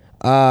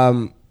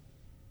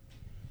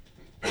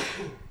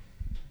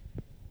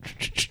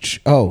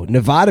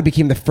 Nevada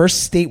became the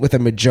first state with a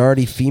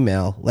majority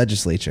female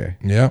legislature.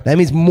 Yeah, that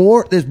means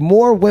there's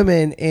more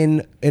women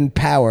in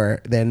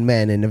power than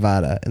men in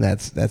Nevada, and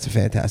that's a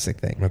fantastic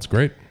thing. That's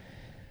great.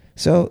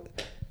 So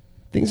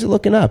things are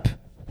looking up.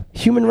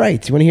 Human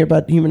rights. You want to hear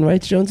about human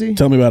rights, Jonesy?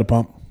 Tell me about it,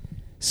 Pump.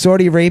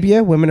 Saudi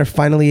Arabia, women are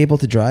finally able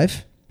to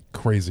drive.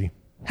 Crazy.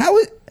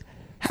 How's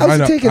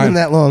it taking them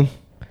that long?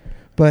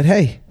 But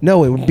hey,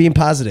 no, it would be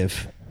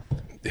positive.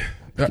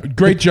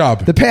 Great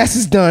job. The pass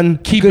is done.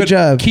 Good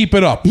job. Keep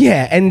it up.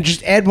 Yeah, and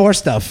just add more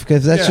stuff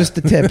because that's just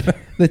the tip.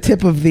 The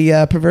tip of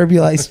the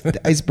proverbial iceberg.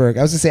 I was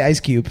going to say ice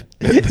cube.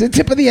 It's the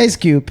tip of the ice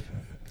cube.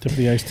 Tip of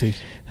the iced tea.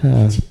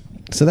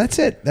 So that's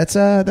it. That's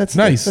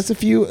nice. That's a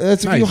few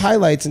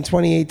highlights in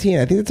 2018.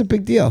 I think that's a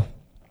big deal.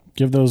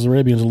 Give those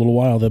Arabians a little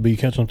while; they'll be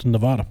catching up to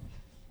Nevada.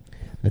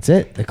 That's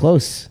it. They're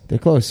close.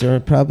 They're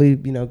probably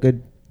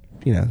good.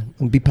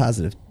 Be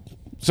positive.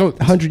 So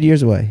 100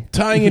 years away.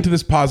 Tying into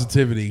this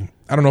positivity,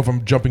 I don't know if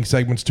I'm jumping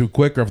segments too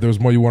quick or if there was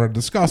more you wanted to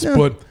discuss,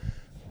 but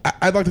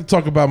I'd like to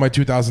talk about my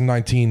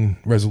 2019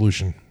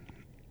 resolution,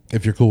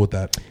 if you're cool with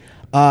that.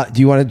 Do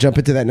you want to jump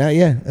into that now?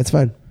 Yeah, that's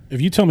fine. If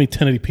you tell me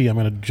 1080p, I'm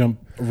going to jump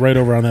right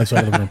over on that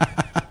side of the room.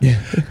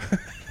 Yeah.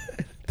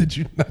 Did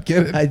you not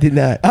get it? I did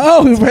not.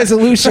 Oh,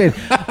 resolution.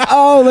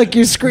 Like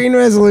your screen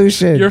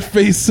resolution. Your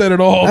face said it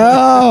all.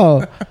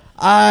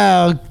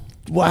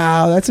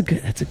 Wow. That's a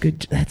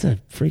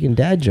freaking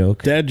dad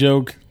joke. Dad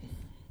joke.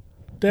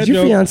 Is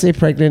your fiance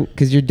pregnant?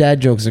 Because your dad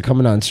jokes are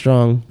coming on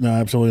strong. No,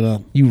 absolutely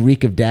not. You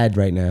reek of dad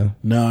right now.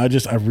 No, I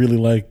really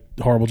like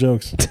horrible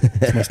jokes.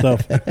 It's my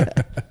stuff.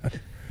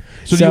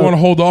 So do you want to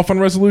hold off on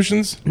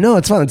resolutions? No,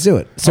 it's fine. Let's do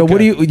it. So okay. What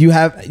do you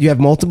have? You have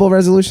multiple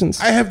resolutions?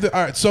 I have all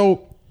right.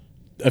 So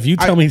if you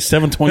tell me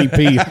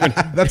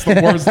 720p, that's the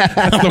worst.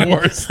 That's the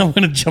worst. I'm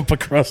going to jump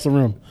across the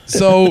room.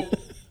 So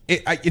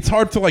it's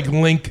hard to like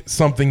link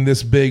something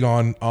this big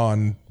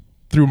on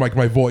through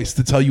my voice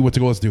to tell you what to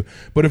go let's do.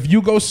 But if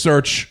you go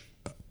search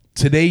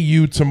Today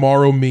You,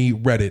 Tomorrow Me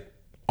Reddit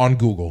on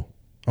Google,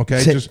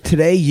 okay, just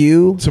Today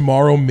You,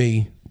 Tomorrow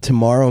Me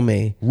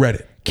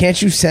Reddit.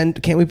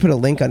 Can't we put a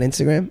link on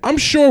Instagram? I'm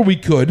sure we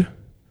could.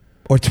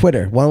 Or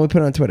Twitter. Why don't we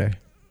put it on Twitter?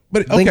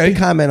 But link the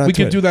comment on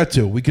Twitter. We could do that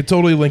too. We could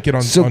totally link it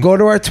on. So go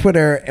to our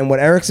Twitter, and what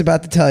Eric's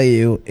about to tell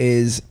you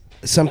is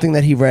something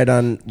that he read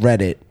on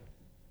Reddit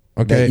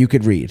that you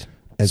could read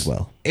as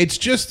well. It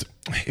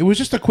was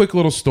just a quick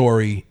little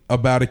story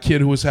about a kid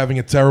who was having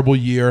a terrible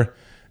year,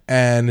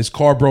 and his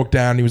car broke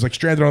down. He was like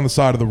stranded on the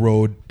side of the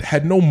road,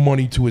 had no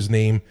money to his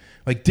name,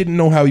 like didn't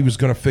know how he was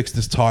going to fix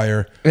this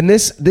tire. And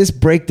this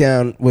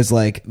breakdown was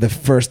like the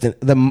first,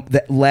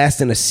 the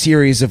last in a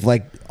series of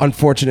like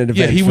unfortunate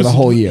events for the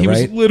whole year. He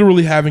was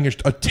literally having a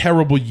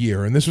terrible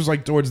year, and this was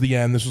like towards the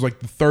end. This was like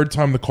the third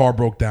time the car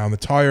broke down. The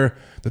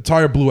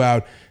tire blew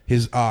out.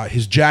 His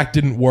jack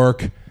didn't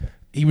work.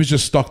 He was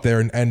just stuck there,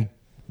 and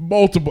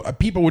multiple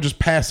people were just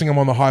passing him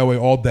on the highway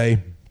all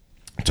day.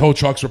 Tow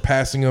trucks were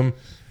passing him,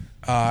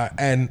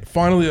 and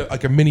finally,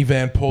 like a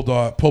minivan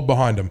pulled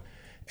behind him.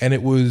 And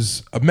it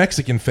was a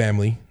Mexican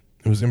family.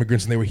 It was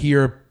immigrants, and they were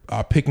here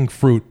picking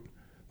fruit.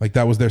 Like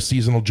that was their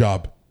seasonal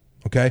job.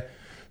 Okay?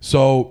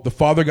 So the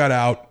father got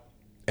out,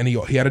 and he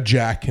had a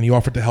jack, and he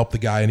offered to help the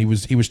guy, and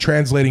he was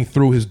translating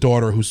through his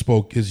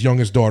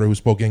youngest daughter who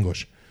spoke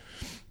English.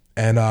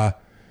 And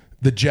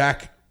the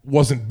jack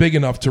wasn't big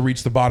enough to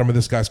reach the bottom of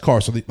this guy's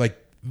car. So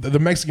the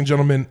Mexican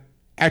gentleman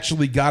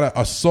actually got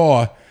a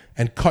saw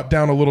and cut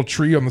down a little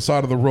tree on the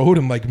side of the road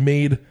and like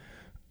made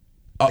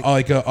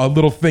a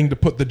little thing to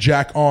put the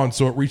jack on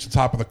so it reached the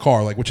top of the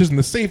car, like, which isn't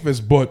the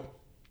safest, but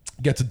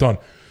gets it done.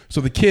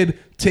 So the kid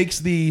takes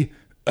the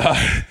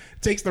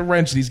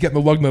wrench and he's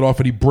getting the lug nut off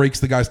and he breaks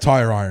the guy's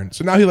tire iron.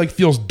 So now he like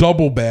feels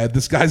double bad.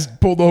 This guy's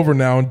pulled over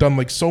now and done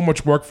like so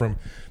much work for him.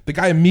 The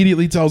guy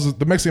immediately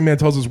the Mexican man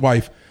tells his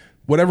wife,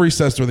 whatever he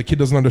says to her, the kid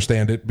doesn't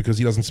understand it because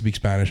he doesn't speak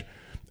Spanish.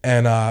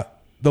 And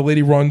the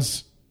lady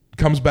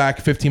comes back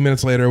 15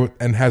 minutes later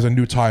and has a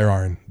new tire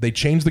iron. They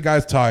change the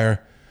guy's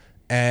tire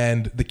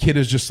and the kid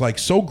is just like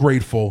so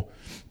grateful.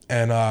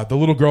 And the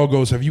little girl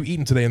goes, have you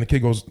eaten today? And the kid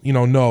goes,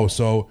 no.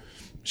 So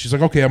she's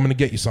like, okay, I'm going to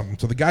get you something.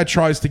 So the guy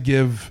tries to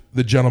give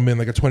the gentleman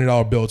like a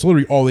 $20 bill. It's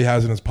literally all he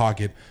has in his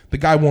pocket. The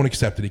guy won't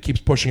accept it. He keeps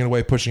pushing it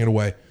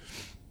away.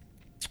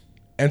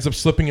 Ends up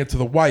slipping it to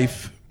the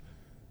wife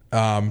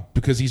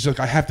because he's like,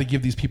 I have to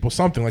give these people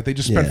something. Like they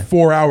just spent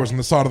 4 hours on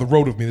the side of the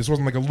road with me. This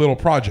wasn't like a little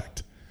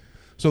project.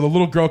 So the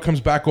little girl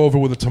comes back over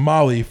with a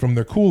tamale from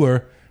their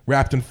cooler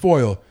wrapped in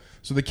foil.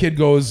 So the kid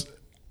goes,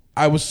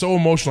 I was so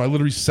emotional. I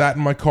literally sat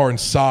in my car and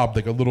sobbed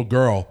like a little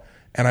girl.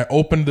 And I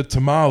opened the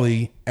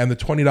tamale and the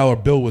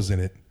 $20 bill was in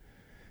it.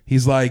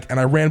 He's like, and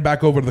I ran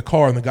back over to the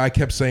car and the guy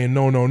kept saying,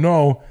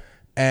 no.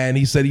 And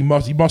he said he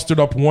mustered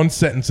up one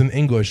sentence in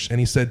English and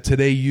he said,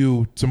 today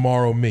you,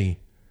 tomorrow me.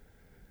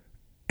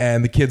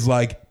 And the kid's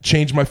like,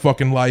 changed my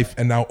fucking life.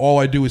 And now all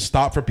I do is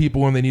stop for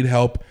people when they need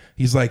help.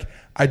 He's like,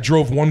 I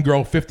drove one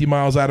girl 50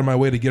 miles out of my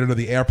way to get her to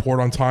the airport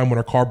on time when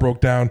her car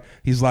broke down.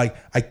 He's like,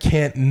 I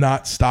can't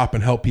not stop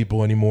and help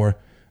people anymore.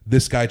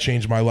 This guy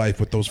changed my life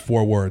with those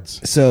 4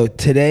 words. So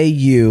today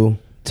you,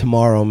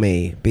 tomorrow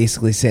me.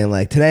 Basically saying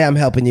like, today I'm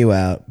helping you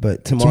out,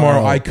 but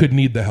tomorrow I could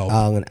need the help.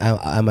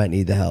 I might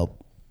need the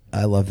help.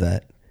 I love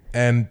that.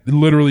 And it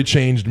literally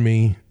changed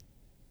me.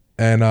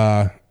 And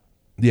I'm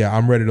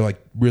ready to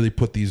like really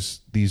put these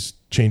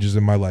changes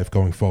in my life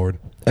going forward.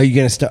 Are you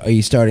gonna start? Are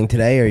you starting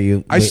today? Or are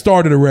you? I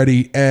started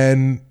already,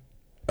 and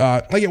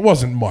like it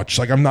wasn't much.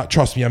 Like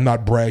trust me, I'm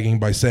not bragging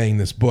by saying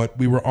this, but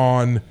we were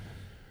on.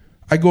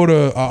 I go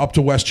to up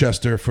to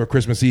Westchester for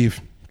Christmas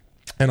Eve,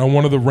 and on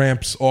one of the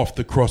ramps off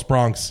the Cross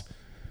Bronx,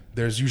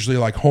 there's usually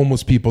like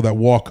homeless people that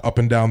walk up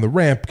and down the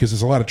ramp because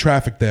there's a lot of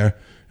traffic there,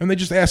 and they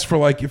just ask for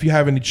like if you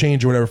have any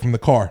change or whatever from the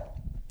car.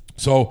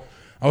 So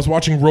I was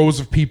watching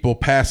rows of people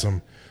pass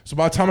them. So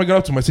by the time I got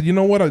up to him, I said, you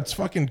know what? It's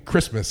fucking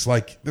Christmas.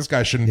 Like this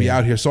guy shouldn't be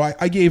out here. So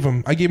I gave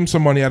him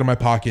some money out of my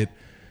pocket,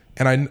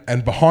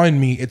 and behind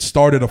me it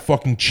started a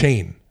fucking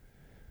chain.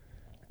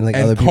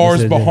 And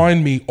cars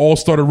behind me all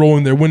started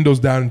rolling their windows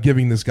down and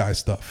giving this guy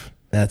stuff.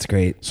 That's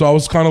great. So I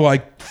was kind of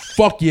like,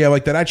 fuck yeah,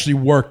 like that actually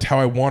worked how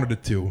I wanted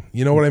it to.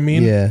 You know what I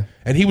mean? Yeah.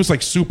 And he was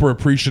like super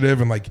appreciative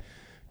and like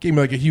gave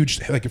me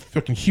like a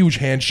fucking huge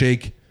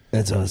handshake.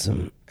 That's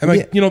awesome. And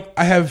like,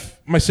 I have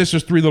my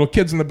sister's 3 little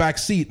kids in the back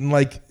seat, and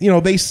like,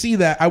 they see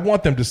that. I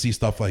want them to see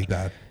stuff like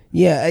that.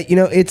 Yeah,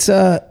 it's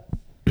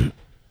it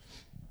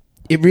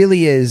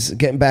really is,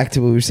 getting back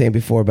to what we were saying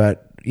before about,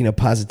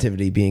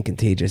 positivity being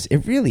contagious.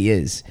 It really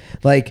is.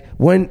 Like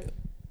when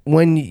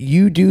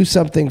you do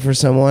something for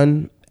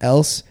someone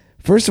else,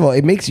 first of all,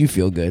 it makes you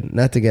feel good.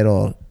 Not to get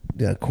all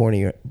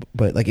corny,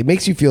 but like it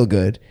makes you feel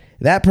good.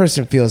 That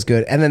person feels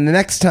good. And then the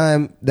next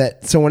time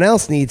that someone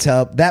else needs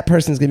help, that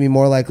person's going to be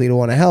more likely to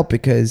want to help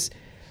because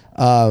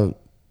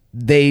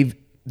they've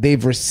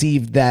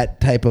received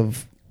that type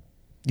of,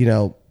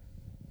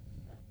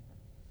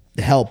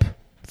 help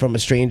from a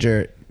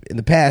stranger in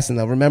the past, and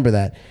they'll remember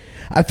that.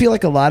 I feel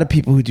like a lot of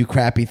people who do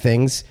crappy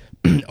things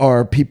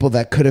are people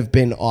that could have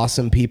been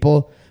awesome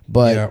people,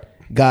 but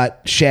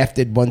got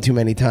shafted one too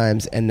many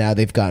times, and now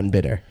they've gotten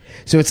bitter.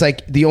 So it's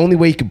like the only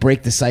way you could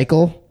break the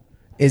cycle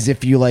is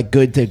if you like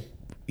good to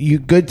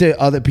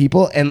other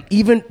people and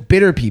even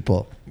bitter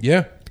people.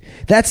 Yeah.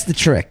 That's the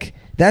trick.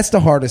 That's the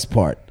hardest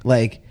part.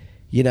 Like,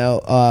 it's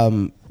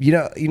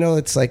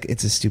like,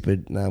 it's a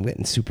stupid, I'm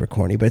getting super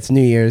corny, but it's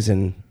New Year's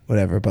and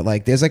whatever. But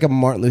like, there's like a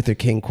Martin Luther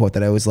King quote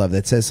that I always love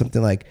that says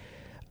something like,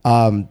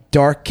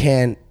 dark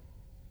can't,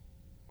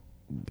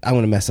 I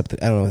want to mess up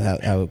I don't know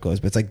how it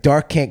goes, but it's like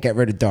dark can't get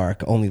rid of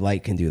dark. Only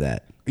light can do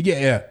that.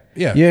 Yeah.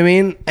 You know what I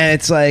mean? And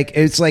it's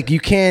like you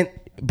can't,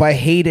 by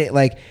hate it,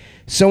 like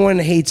someone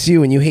hates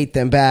you and you hate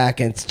them back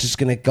and it's just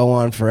going to go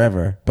on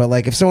forever. But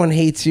like if someone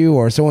hates you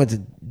or someone's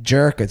a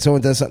jerk or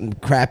someone does something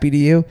crappy to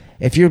you,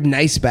 if you're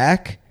nice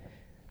back,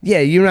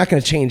 you're not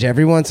going to change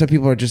everyone. Some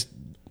people are just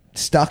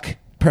stuck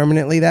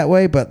permanently that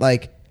way. But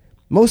like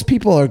most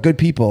people are good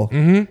people.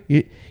 Mm-hmm.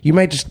 You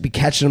might just be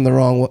catching them the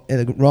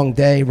wrong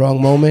day,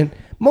 wrong moment.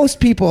 Most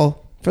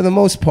people, for the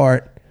most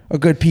part, are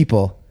good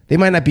people. They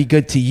might not be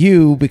good to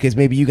you because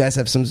maybe you guys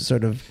have some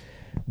sort of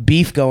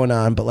beef going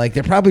on, but like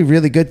they're probably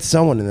really good to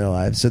someone in their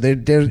lives. So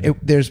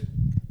there's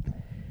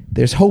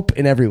hope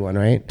in everyone,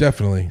 right?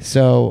 Definitely.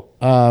 So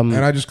and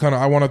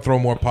I want to throw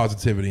more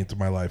positivity into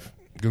my life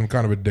because I'm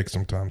kind of a dick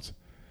sometimes.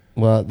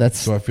 Well, that's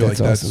so I feel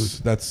like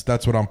awesome.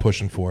 that's what I'm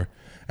pushing for.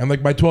 And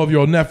like my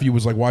 12-year-old nephew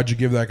was like, "Why'd you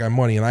give that guy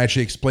money?" And I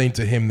actually explained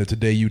to him that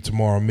today you,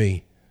 tomorrow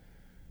me.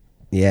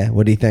 Yeah.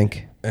 What do you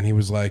think? And he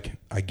was like,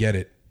 "I get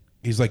it."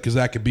 He's like, "Because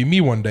that could be me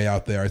one day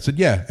out there." I said,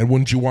 "Yeah." And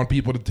wouldn't you want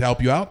people to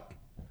help you out?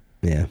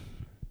 Yeah.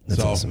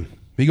 That's So, awesome.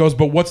 He goes,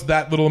 "But what's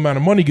that little amount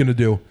of money going to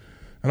do?"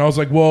 And I was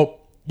like, "Well,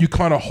 you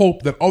kind of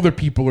hope that other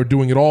people are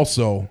doing it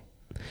also."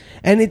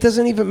 And it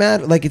doesn't even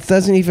matter. Like, it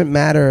doesn't even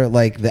matter,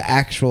 like, the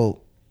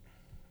actual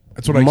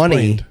That's what I money.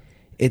 explained.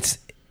 It's,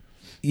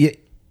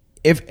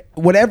 if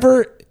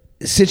whatever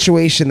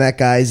situation that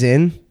guy's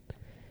in,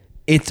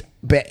 it's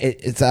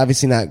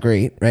obviously not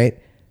great, right?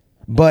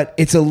 But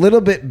it's a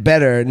little bit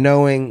better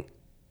knowing,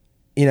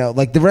 you know,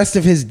 like the rest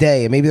of his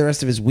day and maybe the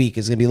rest of his week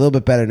is going to be a little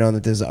bit better knowing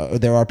that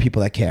there are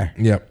people that care.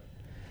 Yep.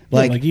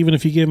 Like even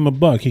if you give him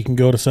 $1, he can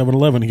go to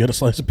 7-Eleven and get a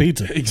slice of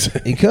pizza. He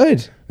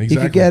could. Exactly. He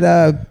could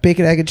get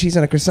bacon, egg, and cheese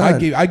on a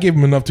croissant. I gave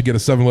him enough to get a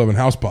 7-Eleven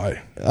house pie.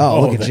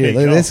 Look at there you. you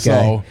Look at go. this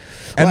guy. So,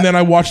 and then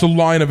I watched a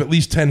line of at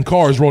least 10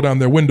 cars roll down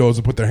their windows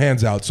and put their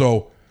hands out.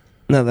 So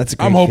No, that's a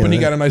great I'm hoping he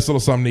feeling. got a nice little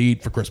something to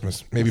eat for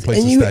Christmas. Maybe a place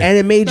and to you stay. and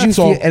it made That's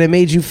you all. feel, and it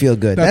made you feel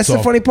good. That's That's the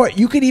all. funny part.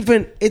 You could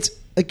even it's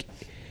like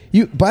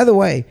you. By the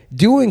way,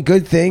 doing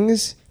good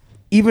things,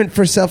 even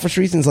for selfish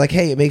reasons, like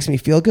hey, it makes me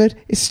feel good.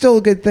 It's still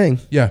a good thing.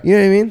 Yeah. you know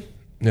what I mean.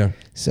 Yeah.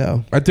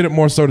 So I did it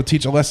more so to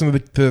teach a lesson to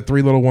the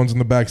 3 little ones in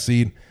the back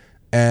seat,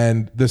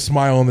 and the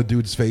smile on the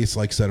dude's face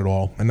like said it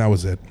all, and that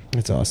was it.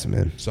 it's awesome,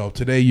 man. So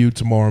today you,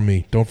 tomorrow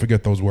me. Don't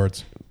forget those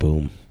words.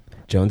 Boom,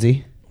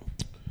 Jonesy.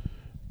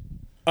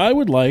 I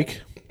would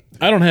like.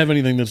 I don't have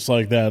anything that's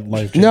like that.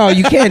 Like No,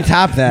 you can't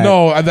top that.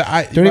 No,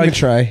 I don't even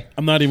try.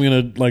 I'm not even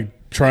gonna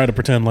like try to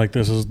pretend like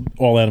this is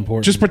all that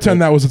important. Just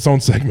pretend that was its own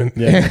segment.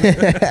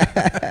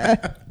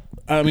 Yeah.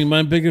 I mean,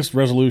 my biggest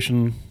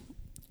resolution,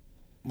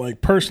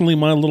 like personally,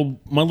 my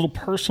little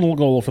personal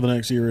goal for the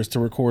next year is to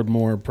record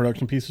more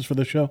production pieces for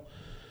this show.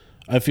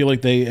 I feel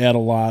like they add a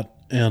lot,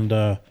 and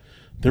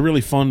they're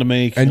really fun to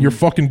make. And you're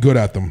fucking good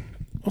at them.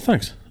 Well,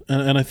 thanks.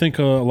 And I think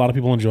a lot of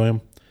people enjoy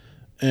them.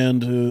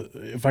 And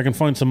if I can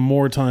find some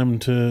more time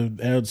to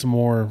add some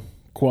more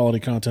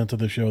quality content to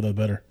the show, the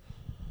better.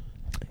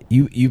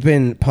 You've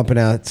been pumping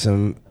out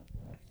some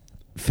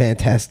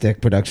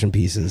fantastic production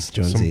pieces,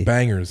 Jonesy.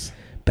 Some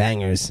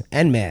Bangers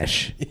and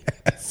mash.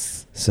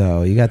 Yes.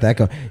 So you got that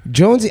going,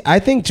 Jonesy. I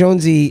think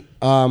Jonesy.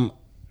 Can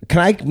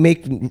I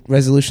make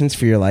resolutions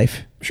for your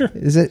life? Sure.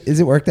 Is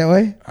it work that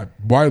way?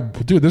 Why,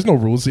 dude? There's no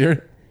rules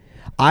here.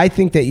 I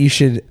think that you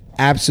should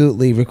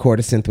absolutely record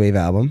a synthwave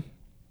album.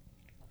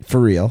 For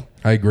real.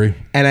 I agree.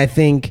 And I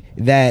think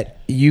that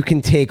you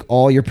can take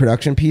all your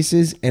production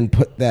pieces and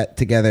put that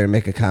together and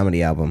make a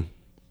comedy album.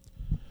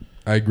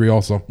 I agree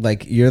also.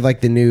 Like you're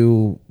like the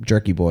new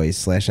Jerky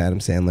Boys / Adam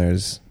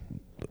Sandler's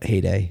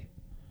heyday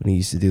when he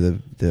used to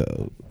do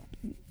the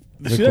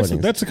See,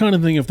 that's the kind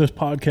of thing, if this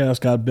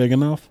podcast got big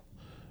enough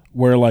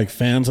where like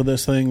fans of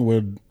this thing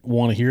would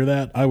want to hear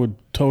that, I would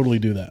totally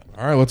do that.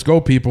 All right, let's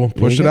go, people.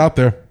 Push it out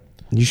there.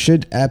 You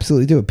should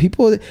absolutely do it.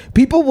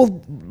 People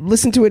will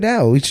listen to it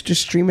now. We should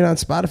just stream it on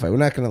Spotify. We're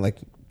not going to like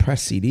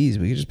press CDs.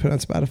 We can just put it on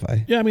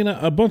Spotify. Yeah, I mean,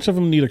 a bunch of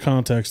them need a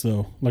context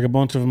though. Like a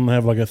bunch of them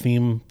have like a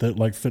theme that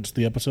like fits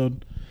the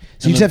episode.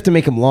 So you just have to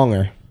make them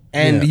longer.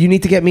 And you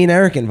need to get me and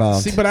Erik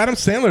involved. See, but Adam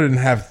Sandler didn't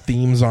have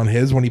themes on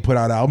his when he put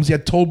out albums. He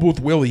had Toll Booth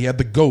Willie. He had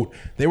The Goat.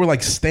 They were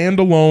like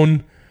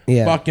standalone,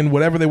 fucking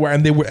whatever they were,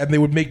 and they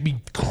would make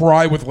me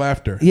cry with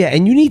laughter. Yeah,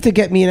 and you need to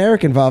get me and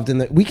Erik involved in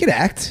that. We could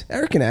act.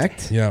 Erik can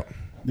act. Yeah.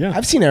 Yeah,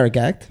 I've seen Erik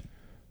act.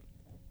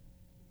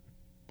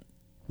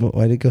 Well,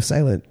 why did it go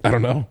silent? I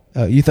don't know.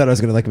 Oh, you thought I was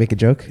going to like make a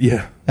joke?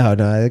 Yeah. Oh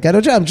no, I got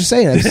no job. I'm just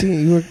saying. I've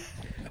seen you.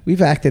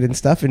 We've acted and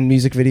stuff in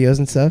music videos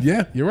and stuff.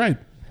 Yeah, you're right.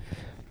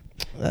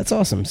 That's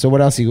awesome. So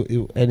what else?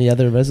 Any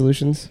other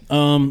resolutions?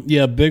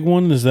 Yeah, big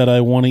one is that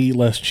I want to eat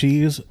less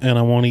cheese and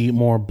I want to eat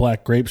more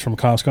black grapes from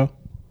Costco.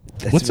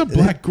 What's a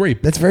black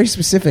grape? That's very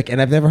specific,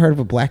 and I've never heard of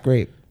a black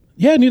grape.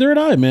 Yeah, neither had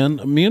I,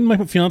 man. Me and my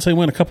fiance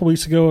went a couple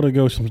weeks ago to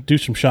go do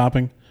some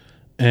shopping,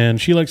 and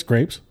she likes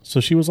grapes, so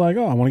she was like,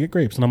 "Oh, I want to get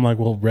grapes," and I'm like,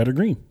 "Well, red or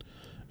green?"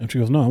 And she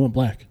goes, "No, I want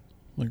black."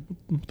 I'm like,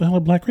 what the hell are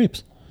black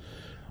grapes?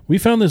 We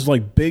found this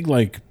like big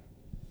like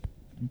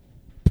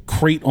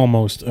crate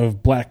almost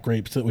of black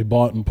grapes that we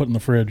bought and put in the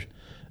fridge,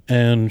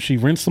 and she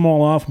rinsed them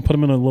all off and put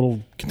them in a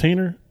little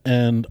container.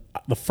 And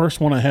the first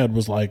one I had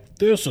was like,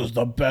 "This is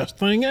the best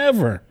thing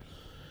ever."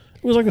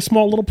 It was like a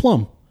small little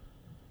plum.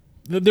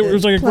 It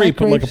was like a grape,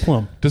 but like a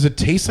plum. Does it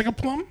taste like a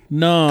plum?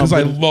 No, Because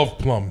I but love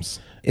plums.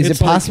 Is it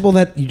It's like- possible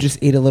that you just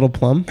ate a little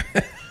plum?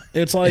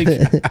 it's like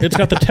it's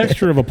got the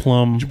texture of a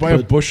plum. Did you buy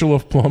a bushel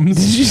of plums?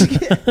 Did you just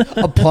get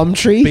a plum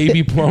tree?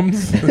 Baby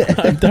plums?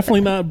 I'm definitely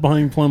not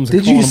buying plums.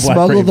 And Did you calling them black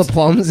smuggle grapes. the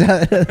plums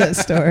out of that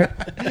store?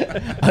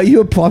 Are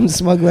you a plum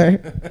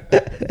smuggler?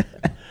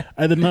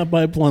 I did not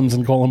buy plums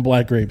and call them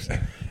black grapes.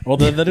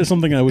 Although that is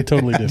something I would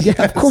totally do.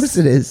 Yeah, of course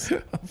it is.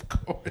 Of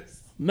course.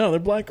 No,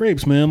 they're black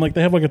grapes, man. Like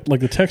they have like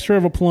the texture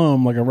of a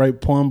plum, like a ripe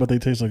plum, but they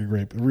taste like a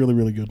grape. Really,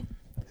 really good.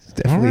 It's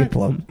definitely All right. a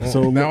plum.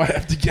 So now I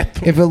have to get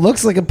them. If it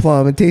looks like a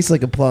plum, it tastes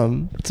like a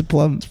plum. It's a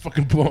plum.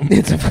 Fucking plum.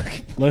 It's a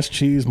fucking. Less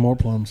cheese, more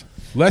plums.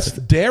 Less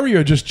dairy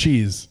or just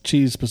cheese?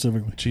 Cheese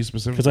specifically. Cheese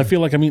specifically. Because I feel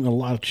like I'm eating a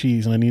lot of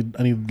cheese, and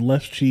I need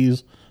less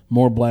cheese,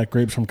 more black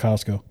grapes from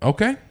Costco.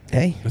 Okay.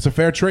 Hey. It's a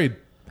fair trade.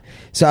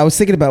 So I was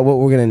thinking about what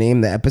we're going to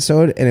name the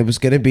episode, and it was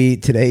going to be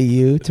Today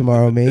You,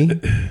 Tomorrow Me.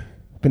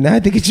 But now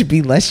I think it should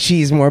be less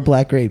cheese, more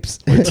black grapes.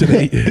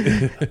 Today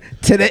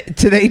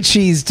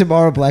cheese,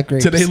 tomorrow black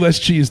grapes. Today less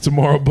cheese,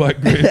 tomorrow black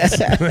grapes.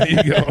 There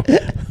you go.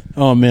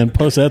 Oh, man.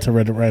 Post that to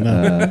Reddit right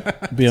now.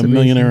 Be a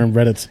millionaire in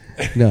Reddit.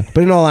 No,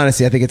 but in all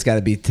honesty, I think it's got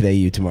to be Today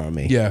You, Tomorrow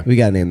Me. Yeah. We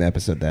got to name the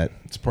episode that.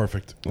 It's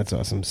perfect. That's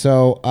awesome.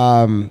 So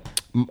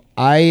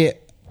I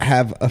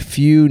have a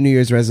few New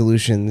Year's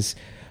resolutions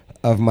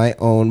of my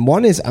own.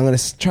 One is I'm going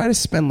to try to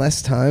spend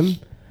less time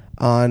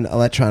on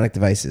electronic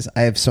devices.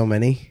 I have so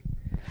many.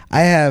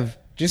 I have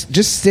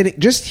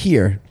just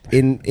here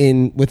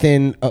in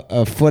within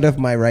a foot of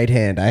my right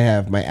hand. I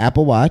have my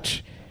Apple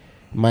Watch,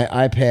 my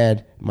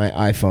iPad, my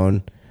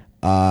iPhone,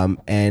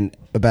 and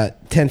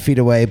about 10 feet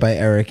away by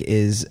Erik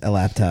is a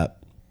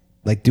laptop.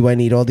 Like, do I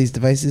need all these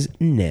devices?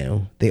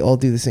 No, they all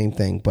do the same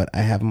thing, but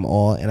I have them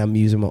all and I'm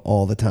using them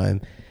all the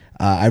time.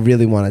 I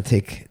really want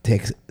to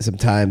take some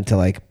time to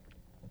like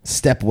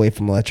step away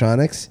from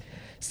electronics,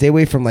 stay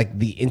away from like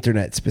the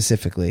internet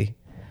specifically.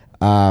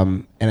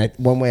 One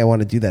way I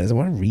want to do that is I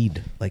want to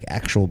read like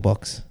actual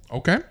books.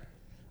 Okay.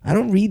 I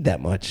don't read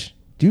that much.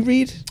 Do you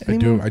read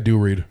anymore? I do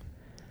read.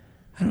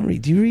 I don't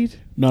read. Do you read?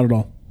 Not at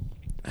all.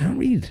 I don't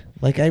read.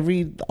 Like I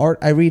read art.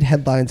 I read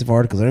headlines of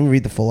articles. I don't even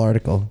read the full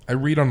article. I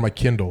read on my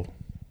Kindle.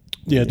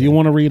 Yeah. Do you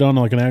want to read on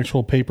like an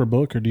actual paper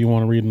book, or do you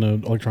want to read in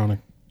an electronic?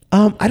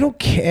 I don't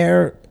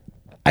care.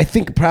 I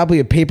think probably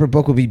a paper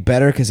book would be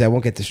better because I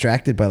won't get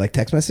distracted by like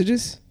text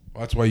messages.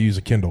 Well, that's why I use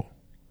a Kindle.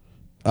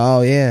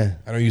 Oh yeah.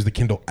 I don't use the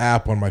Kindle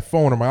app on my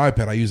phone or my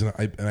iPad. I use an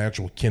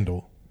actual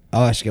Kindle.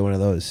 Oh, I should get one of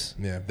those.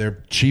 Yeah,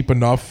 they're cheap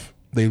enough.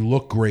 They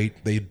look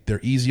great. They're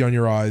easy on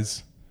your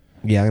eyes.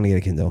 Yeah, I'm gonna get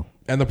a Kindle.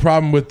 And the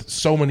problem with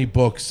so many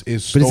books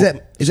is But is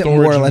that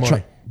more money.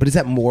 electronic? But is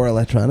that more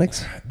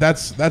electronics?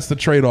 That's the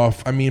trade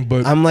off. I mean,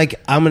 but I'm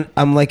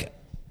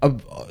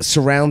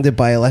surrounded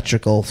by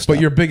electrical stuff.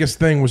 but your biggest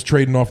thing was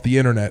trading off the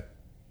internet,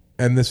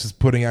 and this is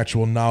putting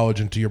actual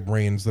knowledge into your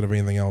brain instead of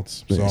anything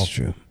else. So That's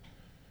true.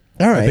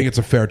 All right, I think it's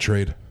a fair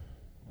trade.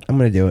 I'm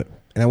gonna do it,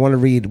 and I want to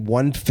read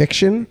one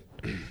fiction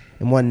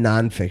and one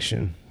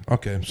nonfiction.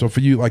 Okay, so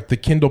for you, like the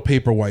Kindle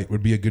Paperwhite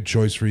would be a good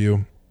choice for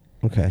you.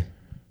 Okay.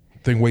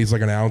 Thing weighs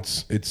like an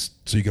ounce. It's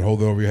so you can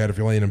hold it over your head if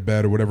you're laying in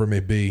bed or whatever it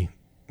may be.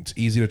 It's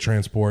easy to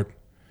transport.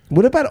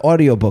 What about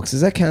audiobooks?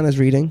 Does that count as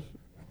reading?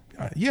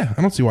 Yeah,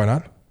 I don't see why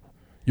not.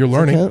 You're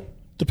learning. Count?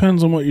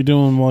 Depends on what you're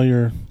doing while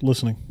you're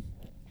listening.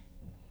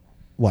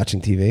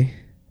 Watching TV.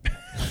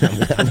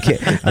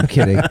 I'm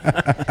kidding.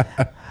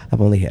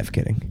 I'm only half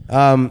kidding.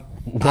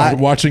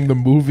 Watching the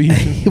movie.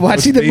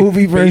 Watching the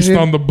movie version. based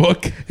on the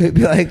book It'd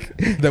be like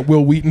that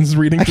Will Wheaton's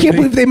reading. I can't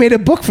believe they made a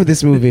book for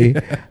this movie.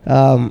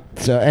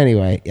 So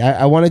anyway,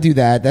 I want to do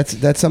that.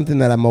 That's something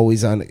that I'm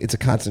always on. It's a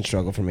constant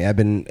struggle for me. I've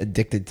been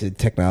addicted to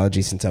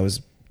technology since I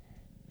was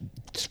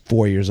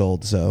 4 years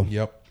old. So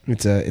Yep,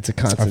 it's a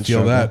constant. I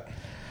feel struggle. that.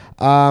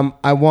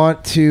 I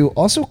want to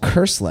also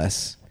curse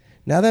less.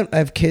 Now that I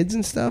have kids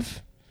and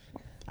stuff,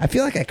 I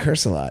feel like I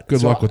curse a lot.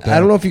 Good luck with that. I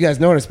don't know if you guys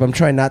noticed, but I'm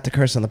trying not to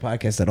curse on the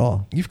podcast at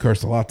all. You've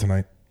cursed a lot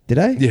tonight. Did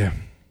I? Yeah.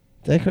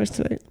 Did I curse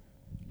tonight?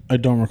 I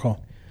don't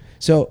recall.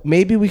 So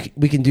maybe we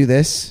can do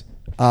this.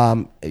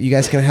 You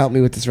guys can help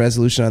me with this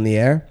resolution on the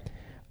air.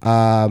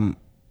 I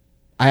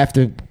have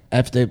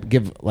to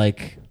give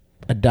like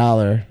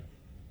 $1,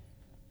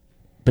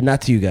 but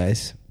not to you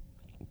guys,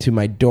 to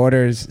my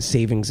daughter's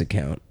savings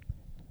account.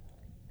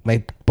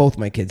 Both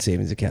my kids'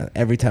 savings account.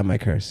 Every time I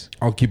curse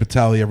I'll keep a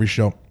tally every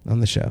show. on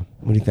the show.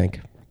 What do you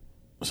think?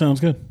 Sounds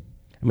good.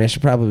 I mean, I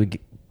should probably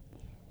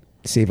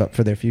save up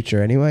for their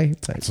future anyway.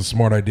 It's a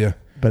smart idea.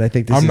 But I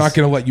think I'm not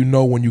going to let you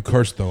know when you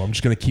curse, though. I'm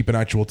just going to keep an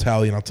actual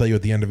tally, and I'll tell you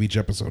at the end of each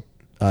episode.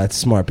 It's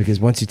smart because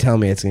once you tell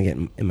me, it's going to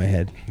get in my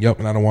head. Yep,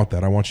 and I don't want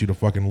that. I want you to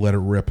fucking let it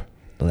rip.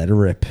 Let it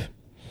rip.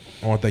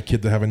 I want that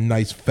kid to have a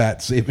nice,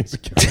 fat savings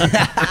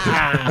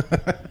account.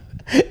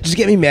 Just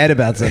get me mad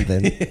about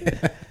something.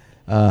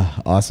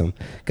 Awesome.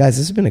 Guys,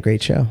 this has been a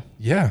great show.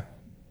 Yeah.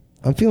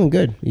 I'm feeling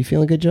good. You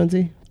feeling good,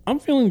 Jonesy? I'm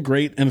feeling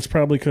great, and it's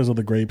probably because of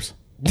the grapes.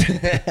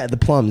 The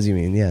plums, you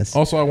mean, yes.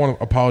 Also, I want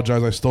to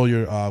apologize. I stole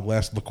your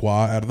last La Croix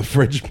out of the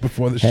fridge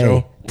before the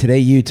show. Today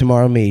you,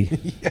 tomorrow me.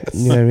 Yes.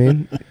 You know what I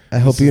mean? I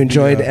hope you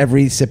enjoyed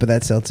every sip of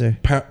that seltzer.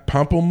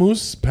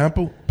 Pamplemousse?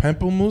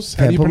 Pamplemousse?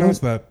 How do you pronounce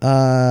that?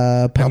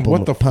 And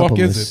what the fuck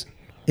is it?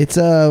 It's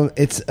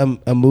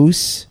a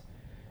mousse.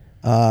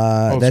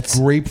 That's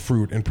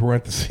grapefruit in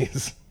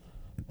parentheses.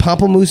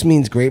 Pamplemousse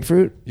means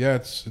grapefruit. Yeah,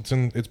 it's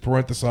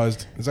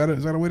parenthesized. Is that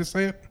a way to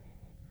say it?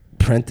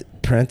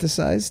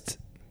 Parenthesized.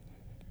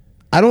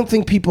 I don't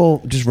think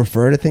people just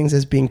refer to things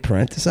as being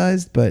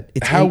parenthesized, but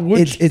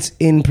it's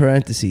in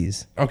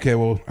parentheses. Okay,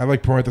 well, I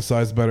like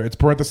parenthesized better. It's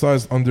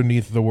parenthesized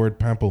underneath the word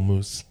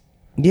pamplemousse.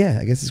 Yeah,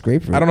 I guess it's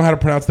grapefruit. I don't know how to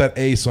pronounce that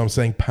A, so I'm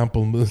saying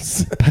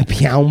pamplemousse.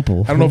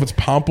 Pamplemousse. I don't know if it's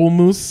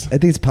pamplemousse I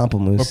think it's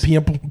pamplemousse. or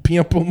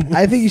pamplemousse.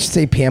 I think you should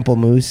say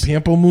pamplemousse.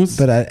 Pamplemousse.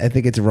 But I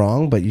think it's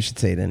wrong, but you should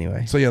say it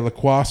anyway. So yeah, La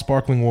Croix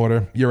sparkling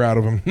water. You're out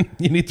of them.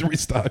 You need to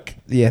restock.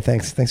 Yeah,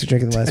 thanks. Thanks for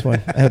drinking the last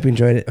one. I hope you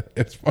enjoyed it.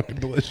 It's fucking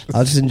delicious.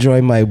 I'll just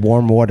enjoy my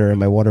warm water in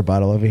my water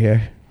bottle over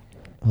here.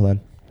 Hold on.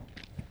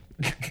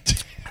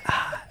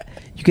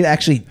 You could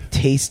actually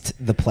taste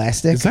the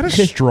plastic. Is that a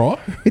straw?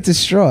 It's a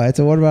straw. It's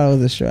a water bottle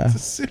with a straw.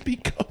 It's a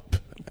sippy cup.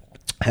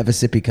 Have a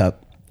sippy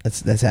cup.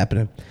 That's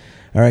happening.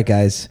 All right,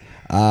 guys.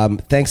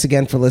 Thanks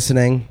again for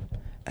listening.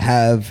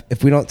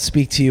 If we don't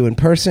speak to you in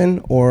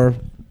person or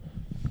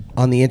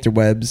on the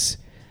interwebs,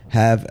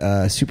 have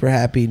a super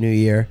happy New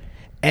Year.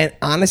 And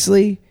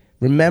honestly,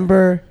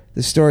 remember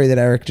the story that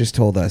Erik just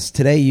told us.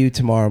 Today you,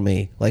 tomorrow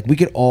me. Like, we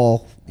could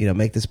all,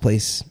 make this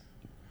place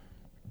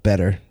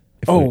better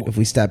if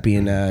we stop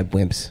being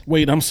wimps.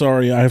 Wait, I'm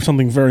sorry. I have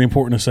something very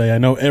important to say. I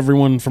know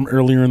everyone from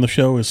earlier in the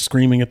show is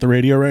screaming at the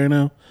radio right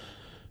now.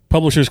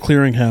 Publishers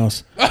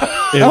Clearinghouse.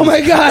 Oh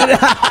my God!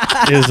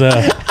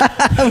 I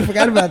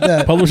forgot about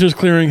that. Publishers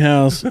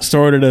Clearinghouse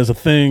started as a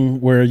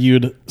thing where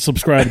you'd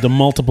subscribe to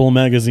multiple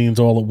magazines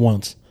all at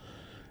once.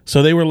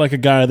 So they were like a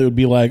guy that would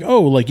be like,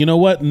 "Oh, like, you know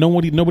what?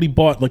 Nobody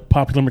bought like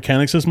Popular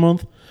Mechanics this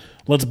month.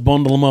 Let's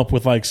bundle them up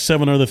with like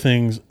 7 other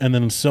things and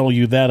then sell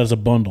you that as a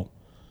bundle."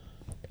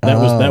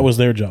 That was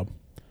their job.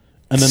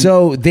 And then,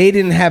 so they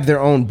didn't have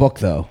their own book,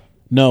 though.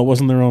 No, it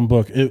wasn't their own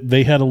book.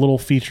 They had a little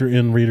feature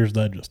in Reader's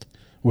Digest,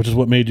 which is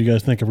what made you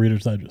guys think of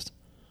Reader's Digest.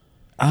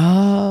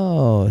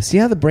 Oh, see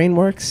how the brain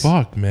works?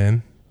 Fuck,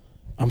 man.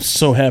 I'm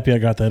so happy I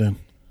got that in.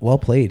 Well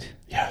played.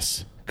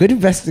 Yes. Good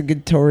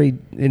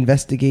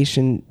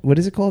investigation. What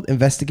is it called?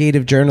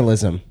 Investigative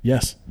journalism.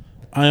 Yes.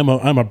 I'm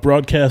a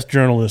broadcast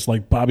journalist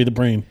like Bobby the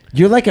Brain.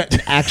 You're like an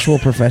actual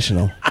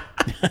professional.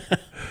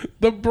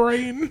 The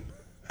brain.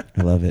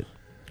 I love it.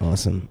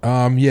 Awesome.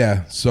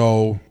 Yeah.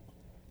 So,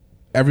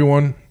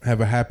 everyone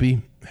have a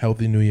happy,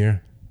 healthy New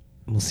Year.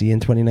 We'll see you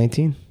in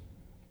 2019.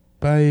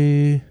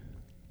 Bye.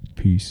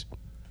 Peace.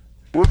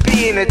 We're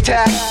being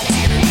attacked.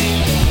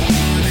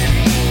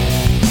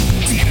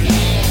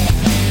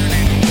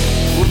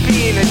 We're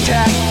being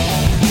attacked.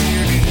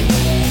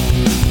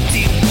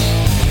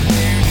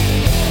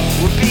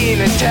 We're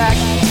being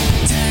attacked.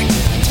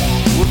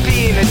 We're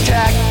being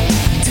attacked.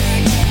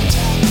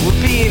 We're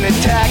being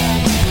attacked.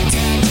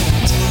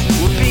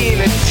 We're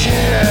being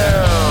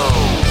attacked.